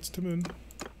Jiggy, no, that's Tamun.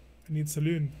 I need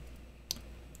Saloon.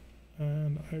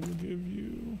 And I will give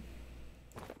you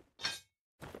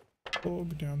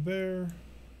Bog down there,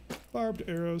 barbed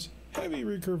arrows, heavy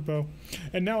recurve bow,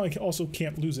 and now I also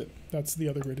can't lose it. That's the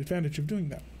other great advantage of doing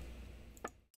that.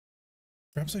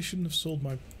 Perhaps I shouldn't have sold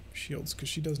my shields, because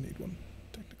she does need one,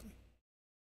 technically.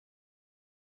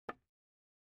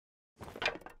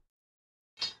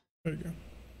 There you go.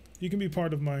 You can be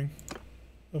part of my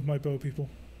bow, people.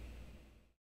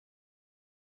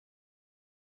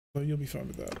 So you'll be fine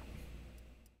with that.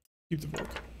 Keep the Volk.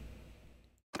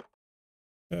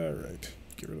 Alright.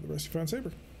 Get rid of the rusty fine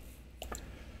saber.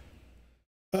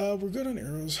 We're good on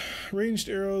arrows. Ranged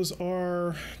arrows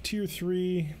are tier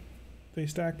 3. They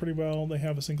stack pretty well. They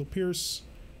have a single pierce,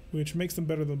 which makes them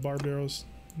better than barbed arrows.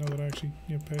 Now that I actually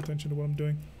pay attention to what I'm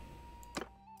doing.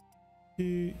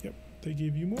 Yep, they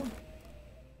gave you more.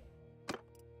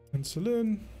 And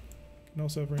Saloon can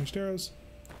also have ranged arrows.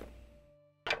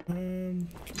 Give me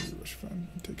a rush fan.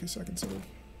 Take a second sort of.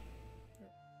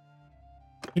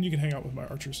 And you can hang out with my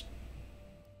archers.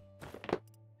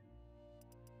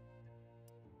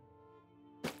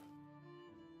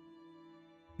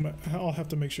 I'll have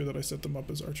to make sure that I set them up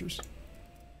as archers.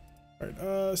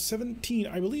 Alright, 17,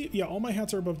 I believe, yeah, all my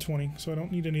hats are above 20, so I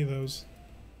don't need any of those.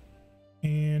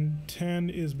 And 10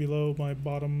 is below my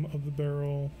bottom of the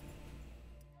barrel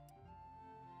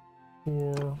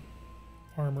for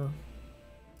armor.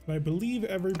 And I believe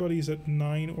everybody's at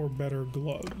 9 or better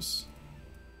gloves.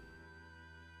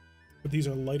 But these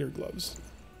are lighter gloves.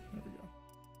 There we go.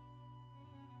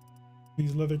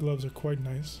 These leather gloves are quite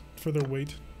nice for their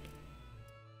weight.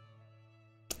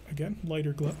 Again,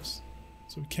 lighter gloves.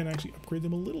 So we can actually upgrade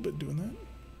them a little bit doing that.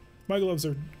 My gloves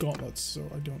are gauntlets, so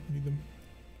I don't need them.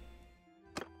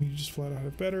 You just flat out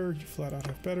have better, you flat out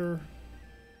have better.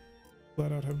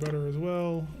 Flat out have better as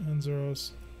well, and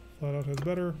Zeros flat out has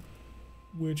better.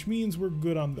 Which means we're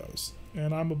good on those.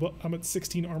 And I'm at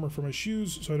 16 armor for my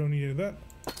shoes, so I don't need any of that.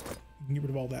 You can get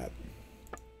rid of all that.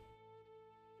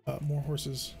 More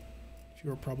horses,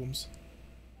 fewer problems.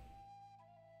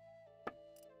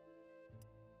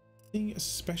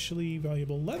 Especially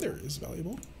valuable. Leather is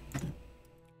valuable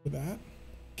for that.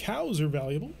 Cows are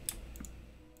valuable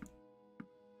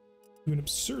to an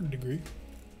absurd degree.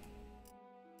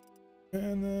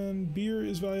 And then beer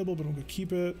is valuable, but I'm gonna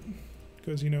keep it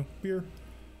because, beer.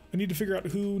 I need to figure out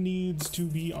who needs to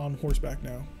be on horseback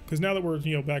now, because now that we're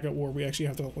back at war, we actually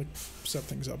have to set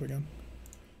things up again.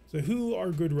 So who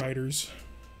are good riders?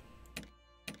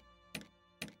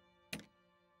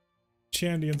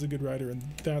 Chandian's a good rider, and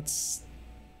that's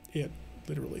it,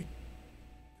 literally.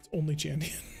 It's only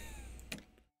Chandian.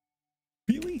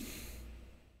 Really?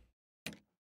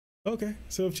 Okay,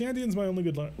 so if Chandian's my only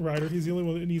good rider, he's the only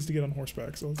one that needs to get on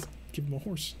horseback, so let's give him a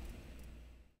horse.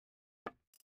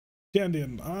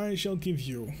 Chandian, I shall give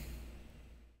you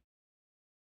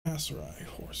Asarai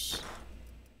horse.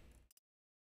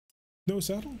 No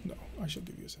saddle? No, I shall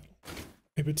give you a saddle.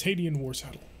 A Batadian war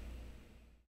saddle.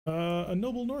 A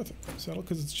Noble North saddle,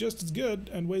 because it's just as good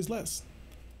and weighs less.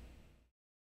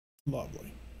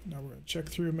 Lovely. Now we're going to check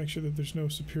through and make sure that there's no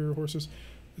superior horses.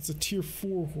 It's a tier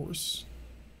 4 horse.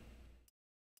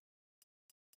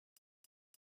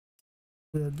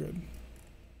 We are good.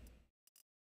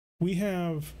 We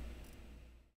have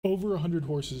over 100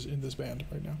 horses in this band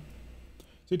right now. So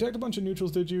you attacked a bunch of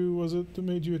neutrals, did you? Was it that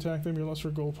made you attack them? You're lost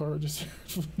for gold power, just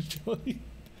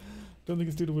don't think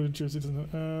it's due to wood insurance,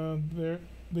 isn't it?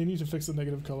 They need to fix the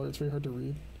negative color. It's very hard to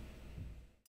read.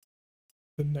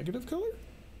 The negative color?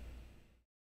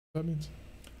 That means.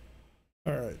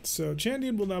 Alright, so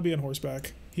Chandian will now be on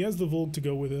horseback. He has the Volk to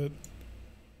go with it.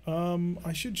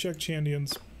 I should check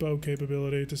Chandian's bow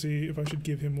capability to see if I should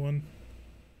give him one.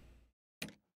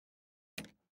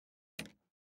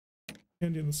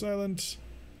 Chandian the Silent.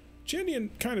 Chandian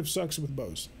kind of sucks with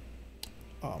bows.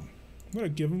 I'm going to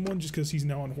give him one just because he's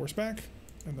now on horseback.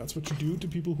 And that's what you do to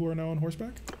people who are now on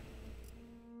horseback.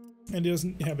 And he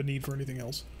doesn't have a need for anything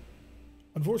else.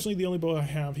 Unfortunately, the only bow I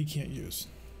have, he can't use.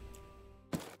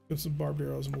 Get some barbed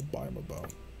arrows and we'll buy him a bow.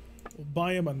 We'll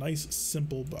buy him a nice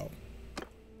simple bow.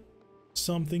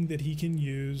 Something that he can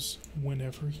use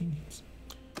whenever he needs.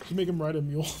 You make him ride a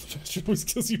mule. The bastard always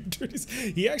kills you in dirties.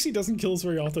 He actually doesn't kill us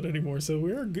very often anymore, so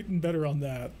we're getting better on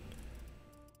that.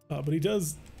 But he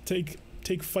does take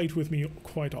fight with me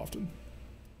quite often.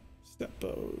 Step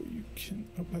bow, you can.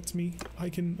 Oh, that's me. I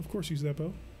can, of course, use that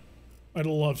bow. I'd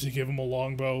love to give him a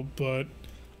longbow, but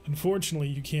unfortunately,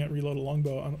 you can't reload a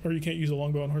longbow, or you can't use a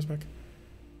longbow on horseback.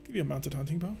 Give you a mounted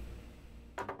hunting bow.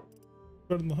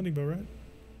 Better than the hunting bow, right?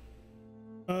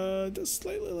 Does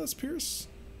slightly less pierce.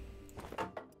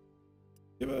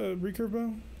 You have a recurve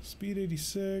bow? Speed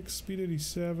 86, speed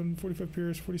 87, 45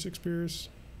 pierce, 46 pierce.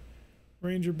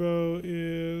 Ranger bow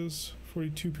is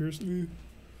 42 pierce. So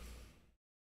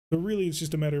really it's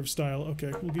just a matter of style.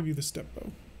 Okay, we'll give you the step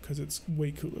bow because it's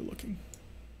way cooler looking.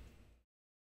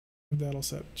 That'll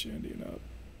set Chandian up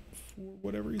for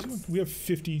whatever he's doing. We have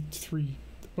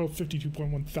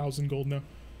 52.1 thousand gold now.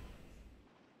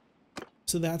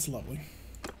 So that's lovely.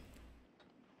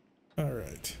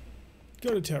 Alright.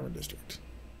 Go to Tavern District.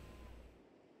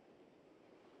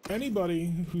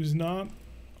 Anybody who's not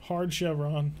hard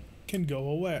chevron can go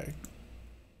away.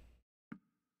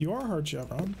 You are hard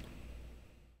chevron.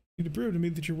 You need to prove to me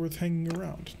that you're worth hanging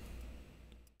around.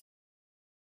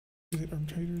 Is it armed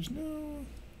traders? No.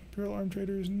 Imperial armed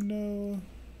traders? No.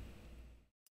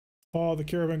 Oh, the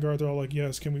caravan guards are all like,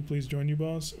 yes, can we please join you,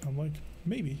 boss? I'm like,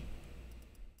 maybe.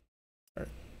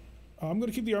 Alright. I'm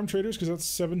going to keep the armed traders because that's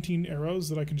 17 arrows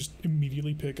that I can just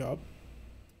immediately pick up.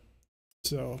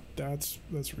 So that's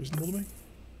reasonable to me. It's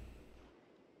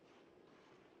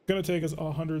going to take us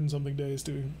 100 and something days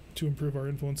to improve our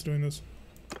influence doing this.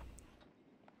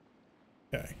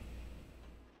 Okay.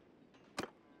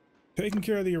 Taken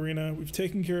care of the arena. We've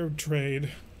taken care of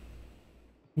trade.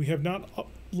 We have not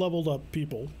leveled up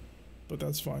people, but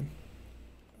that's fine.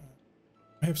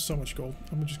 I have so much gold.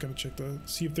 I'm just gonna check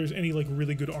see if there's any like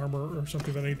really good armor or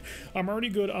something that I need. I'm already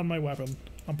good on my weapon.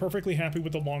 I'm perfectly happy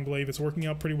with the long glaive. It's working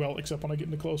out pretty well, except when I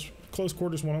get into close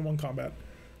quarters one-on-one combat.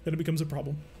 Then it becomes a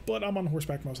problem. But I'm on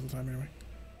horseback most of the time anyway.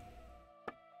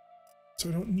 So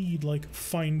I don't need like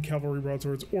fine cavalry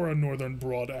broadswords or a northern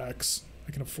broad axe.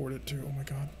 I can afford it too. Oh my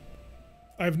god.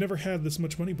 I've never had this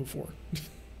much money before.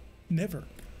 Never.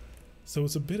 So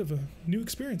it's a bit of a new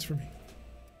experience for me.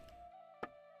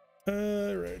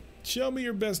 Alright. Show me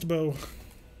your best bow.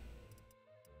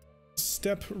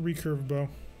 Step recurve bow.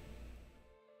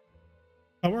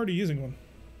 I'm already using one.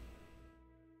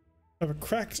 I have a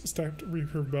cracked stepped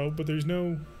recurve bow, but there's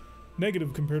no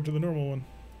negative compared to the normal one.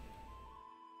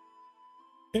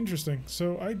 Interesting.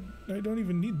 So I don't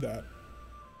even need that.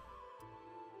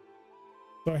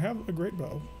 So I have a great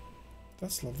bow.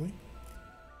 That's lovely.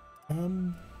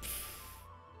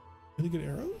 Really good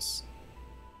arrows?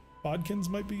 Bodkins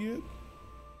might be good.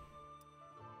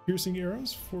 Piercing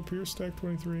arrows, 4 pierce, stack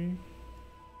 23.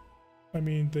 I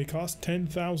mean, they cost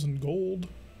 10,000 gold.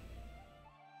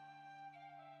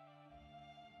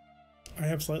 I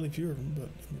have slightly fewer of them, but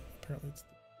apparently it's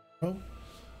the... Oh.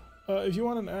 If you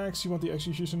want an axe, you want the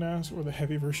execution axe or the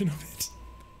heavy version of it.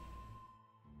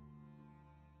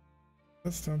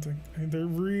 That's tempting. I mean, they're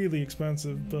really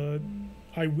expensive, but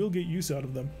I will get use out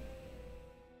of them.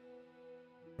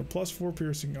 A +4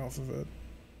 piercing off of it.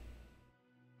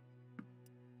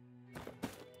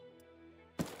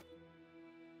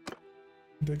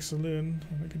 Take Celine,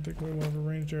 and I can take away one of her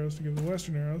ranged arrows to give the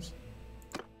western arrows.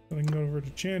 Then I can go over to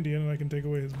Chandian and I can take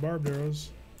away his barbed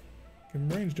arrows. Give him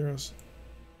ranged arrows.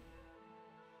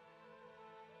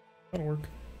 That'll work.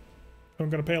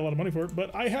 I'm gonna pay a lot of money for it,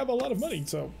 but I have a lot of money,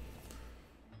 so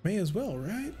may as well,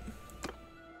 right?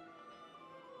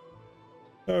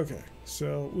 Okay,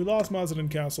 so we lost Mazadin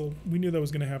Castle. We knew that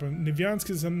was going to happen.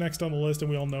 Nivyansk is next on the list, and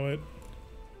we all know it.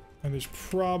 And there's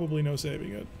probably no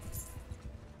saving it.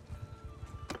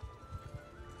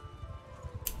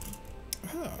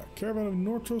 Ah, Caravan of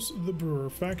Nortos the Brewer.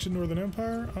 Faction Northern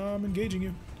Empire. I'm engaging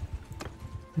you.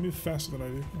 You move faster than I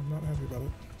do. I'm not happy about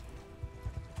it.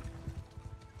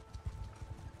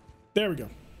 There we go.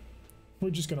 We're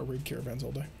just going to raid caravans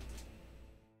all day.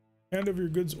 Hand over your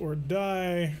goods or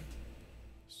die.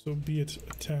 So be it.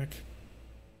 Attack.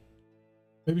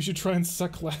 Maybe you should try and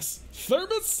suck less.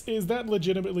 Thermos? Is that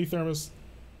legitimately Thermos?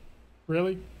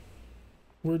 Really?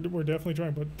 We're definitely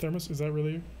trying, but Thermos? Is that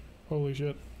really you? Holy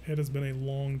shit. It has been a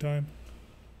long time.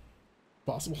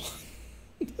 Possible.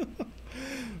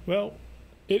 Well,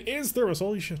 it is Thermos.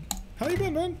 Holy shit. How you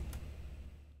been, man?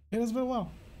 It has been a while.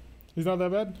 He's not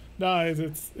that bad? Nah,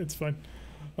 it's fine.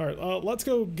 Alright, let's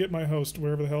go get my host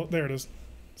wherever the hell... There it is.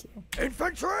 So.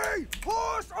 Infantry!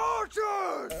 Horse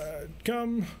archers!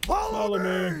 come, follow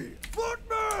me.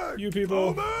 Footman! You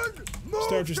people,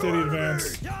 start your steady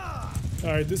advance.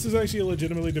 Alright, this is actually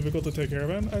legitimately difficult to take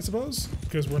Caravan, I suppose,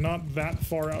 because we're not that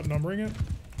far outnumbering it.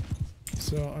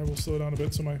 So I will slow down a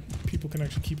bit so my people can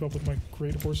actually keep up with my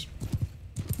great horse.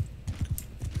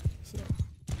 So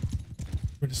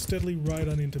we're going to steadily ride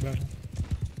on into battle.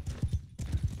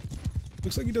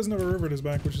 Looks like he doesn't have a river at his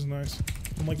back, which is nice.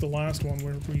 Unlike the last one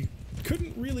where we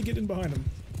couldn't really get in behind him.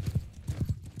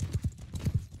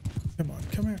 Come on,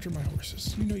 come after my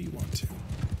horses. You know you want to.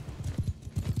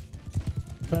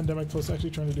 Pandemic plus actually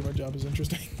trying to do my job is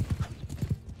interesting.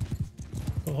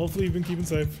 Well, hopefully you've been keeping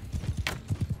safe.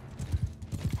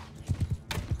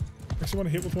 I actually want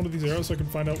to hit with one of these arrows so I can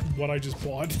find out what I just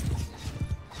bought.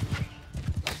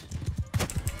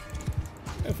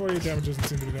 48 damage doesn't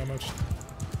seem to be that much.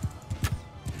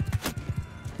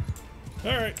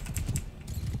 Alright.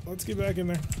 Let's get back in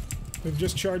there. They've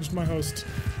just charged my host.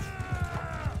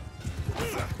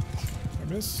 I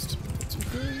missed. That's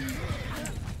okay.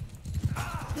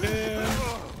 And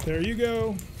there you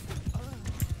go.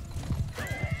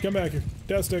 Come back here.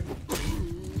 Death stick.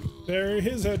 There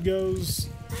his head goes.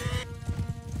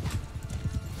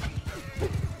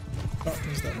 Oh,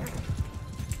 there's that one.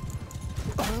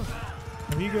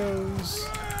 There he goes.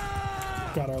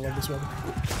 God, I love this weapon.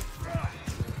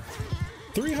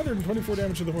 324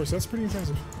 damage to the horse. That's pretty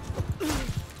impressive.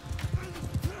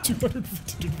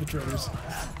 250 to the traders.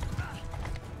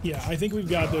 Yeah, I think we've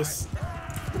got this.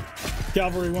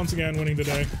 Cavalry once again winning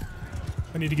today.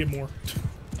 I need to get more.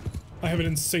 I have an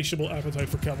insatiable appetite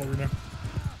for cavalry now.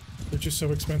 They're just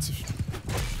so expensive.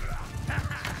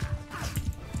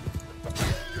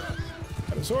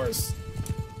 Got his horse.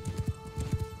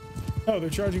 Oh, they're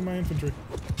charging my infantry.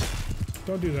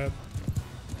 Don't do that.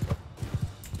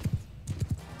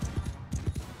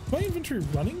 My infantry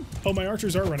running? Oh, my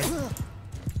archers are running.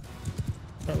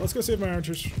 Alright, let's go save my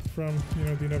archers from, you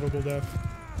know, the inevitable death.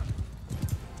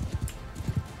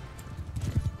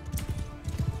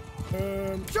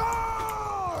 Charge!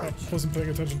 Oh, wasn't paying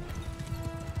attention.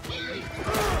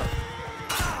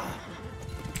 Ow,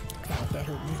 that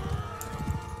hurt me.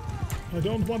 I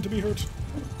don't want to be hurt.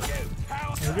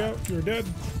 There we go, you're dead.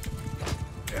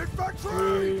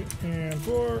 Infantry! 3 and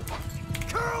 4.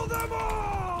 Kill them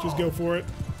all! Just go for it.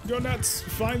 Go nuts.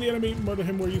 Find the enemy, murder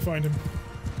him where you find him.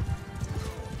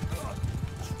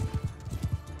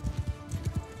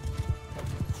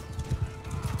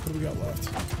 What do we got left?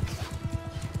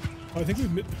 Oh, I think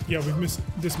we've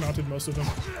dismounted most of them.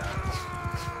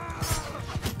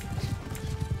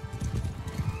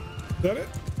 Is that it?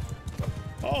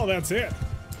 Oh, that's it.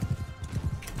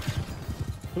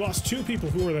 We lost 2 people.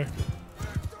 Who were they?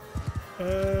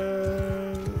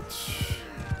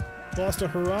 Lost a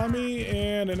Harami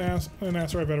and an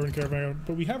Asarai veteran caravan,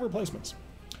 but we have replacements.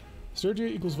 Sturgia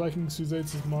equals Vikings,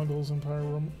 Suzates is Mongols, Empire,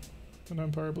 Rome, an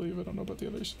Empire, I believe. I don't know about the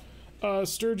others.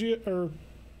 Sturgia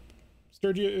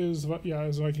is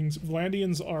Vikings.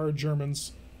 Vlandians are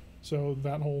Germans, so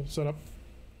that whole setup.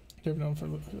 They've known for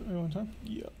a long time.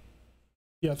 Yeah,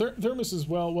 yeah. Thermos is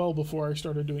well before I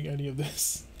started doing any of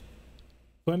this.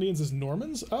 Vlandians is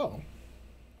Normans. Oh,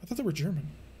 I thought they were German.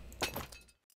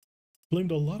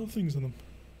 Blamed a lot of things on them.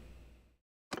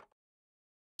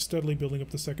 Steadily building up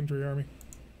the secondary army.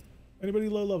 Anybody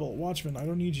low level? Watchman, I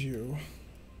don't need you.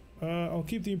 I'll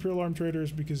keep the Imperial Armed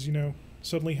Traders because, you know,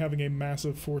 suddenly having a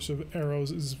massive force of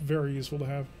arrows is very useful to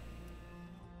have.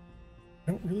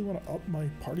 I don't really want to up my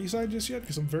party side just yet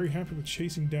because I'm very happy with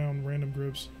chasing down random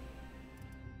groups.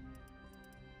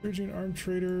 Surgeon Armed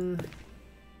Trader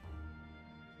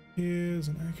is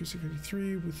an accuracy of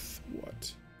 83 with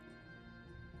what?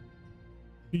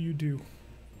 Do you do?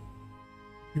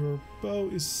 Your bow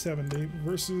is 70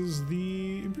 versus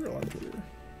the Imperial Armed Trader,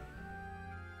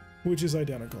 which is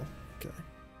identical. Okay.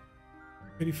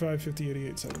 85, 50,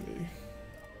 88, 70.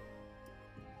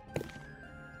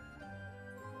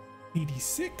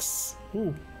 86.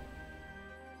 Ooh.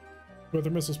 But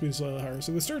their missile speed is slightly higher.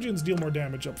 So the Sturgeons deal more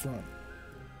damage up front.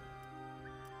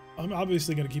 I'm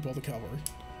obviously going to keep all the cavalry,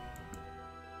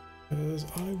 because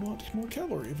I want more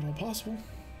cavalry if at all possible.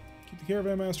 Keep the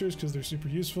Caravan Masters because they're super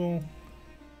useful.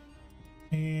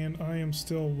 And I am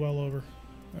still well over.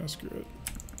 Ah, screw it.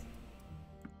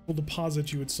 We'll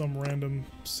deposit you at some random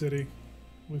city.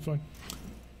 We'll be fine.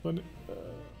 But,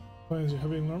 is it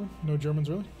heavy and armor? No Germans,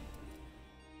 really?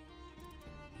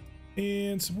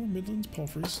 And some more Midlands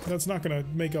Palfreys. That's not going to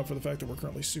make up for the fact that we're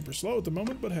currently super slow at the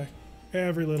moment, but hey,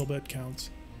 every little bit counts.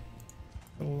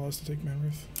 That'll allow us to take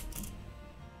Manruth.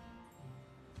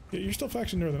 Yeah, you're still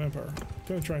faction Northern Empire.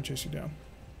 Gonna try and chase you down.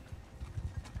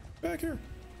 Back here.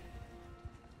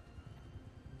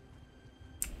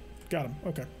 got him.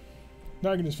 Okay.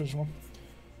 Now I can just finish one.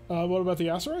 What about the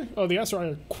Aserai? Oh, the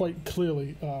Aserai are quite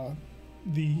clearly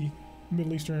the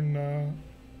Middle Eastern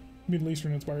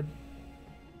inspired.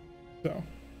 So,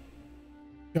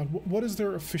 God, what is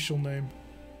their official name?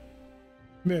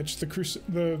 Mitch,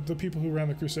 the people who ran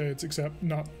the Crusades, except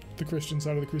not the Christian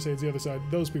side of the Crusades, the other side.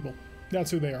 Those people. That's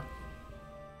who they are.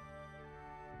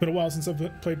 Been a while since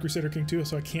I've played Crusader King 2,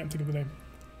 so I can't think of the name.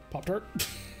 Pop-Tart.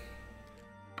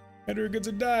 Enter goods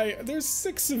and die. There's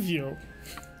 6 of you.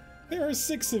 There are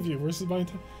 6 of you versus my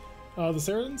the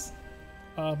Saracens?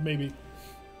 Maybe.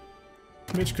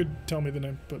 Mitch could tell me the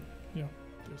name, but yeah,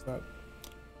 there's that.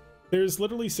 There's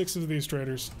literally 6 of these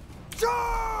traders.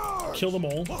 Charge! Kill them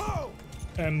all. Whoa!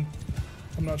 And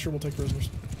I'm not sure we'll take prisoners.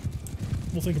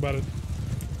 We'll think about it.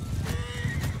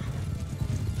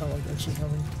 I like actually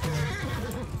having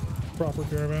proper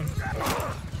caravan.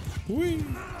 Whee!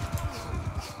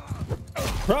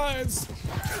 Prize!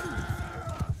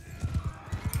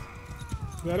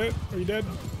 Is that it? Are you dead?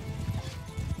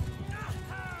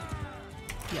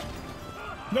 Yeah.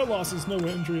 No losses, no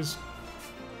injuries.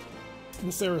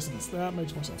 The Saracens, that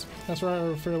makes more sense. That's right,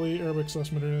 are fairly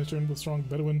Arabic/Mediterranean with strong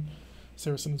Bedouin,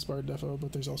 Saracen-inspired defo,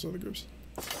 but there's also other groups.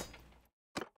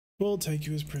 We'll take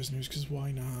you as prisoners, because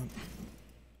why not?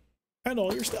 And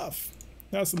all your stuff.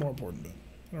 That's the more important bit.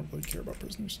 I don't really care about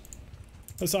prisoners.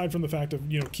 Aside from the fact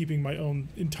of, you know, keeping my own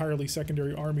entirely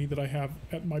secondary army that I have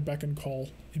at my beck and call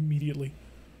immediately.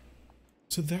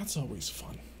 So that's always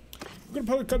fun. We're going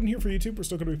to put a cut in here for YouTube. We're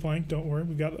still going to be playing. Don't worry.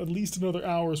 We've got at least another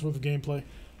hour's worth of gameplay.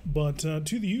 But to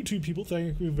the YouTube people,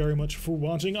 thank you very much for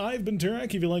watching. I've been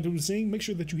Tarak. If you liked what you're seeing, make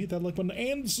sure that you hit that like button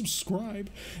and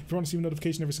subscribe. If you want to see a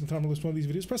notification every single time I release one of these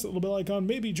videos, press that little bell icon.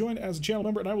 Maybe join as a channel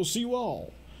member, and I will see you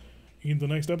all in the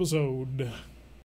next episode.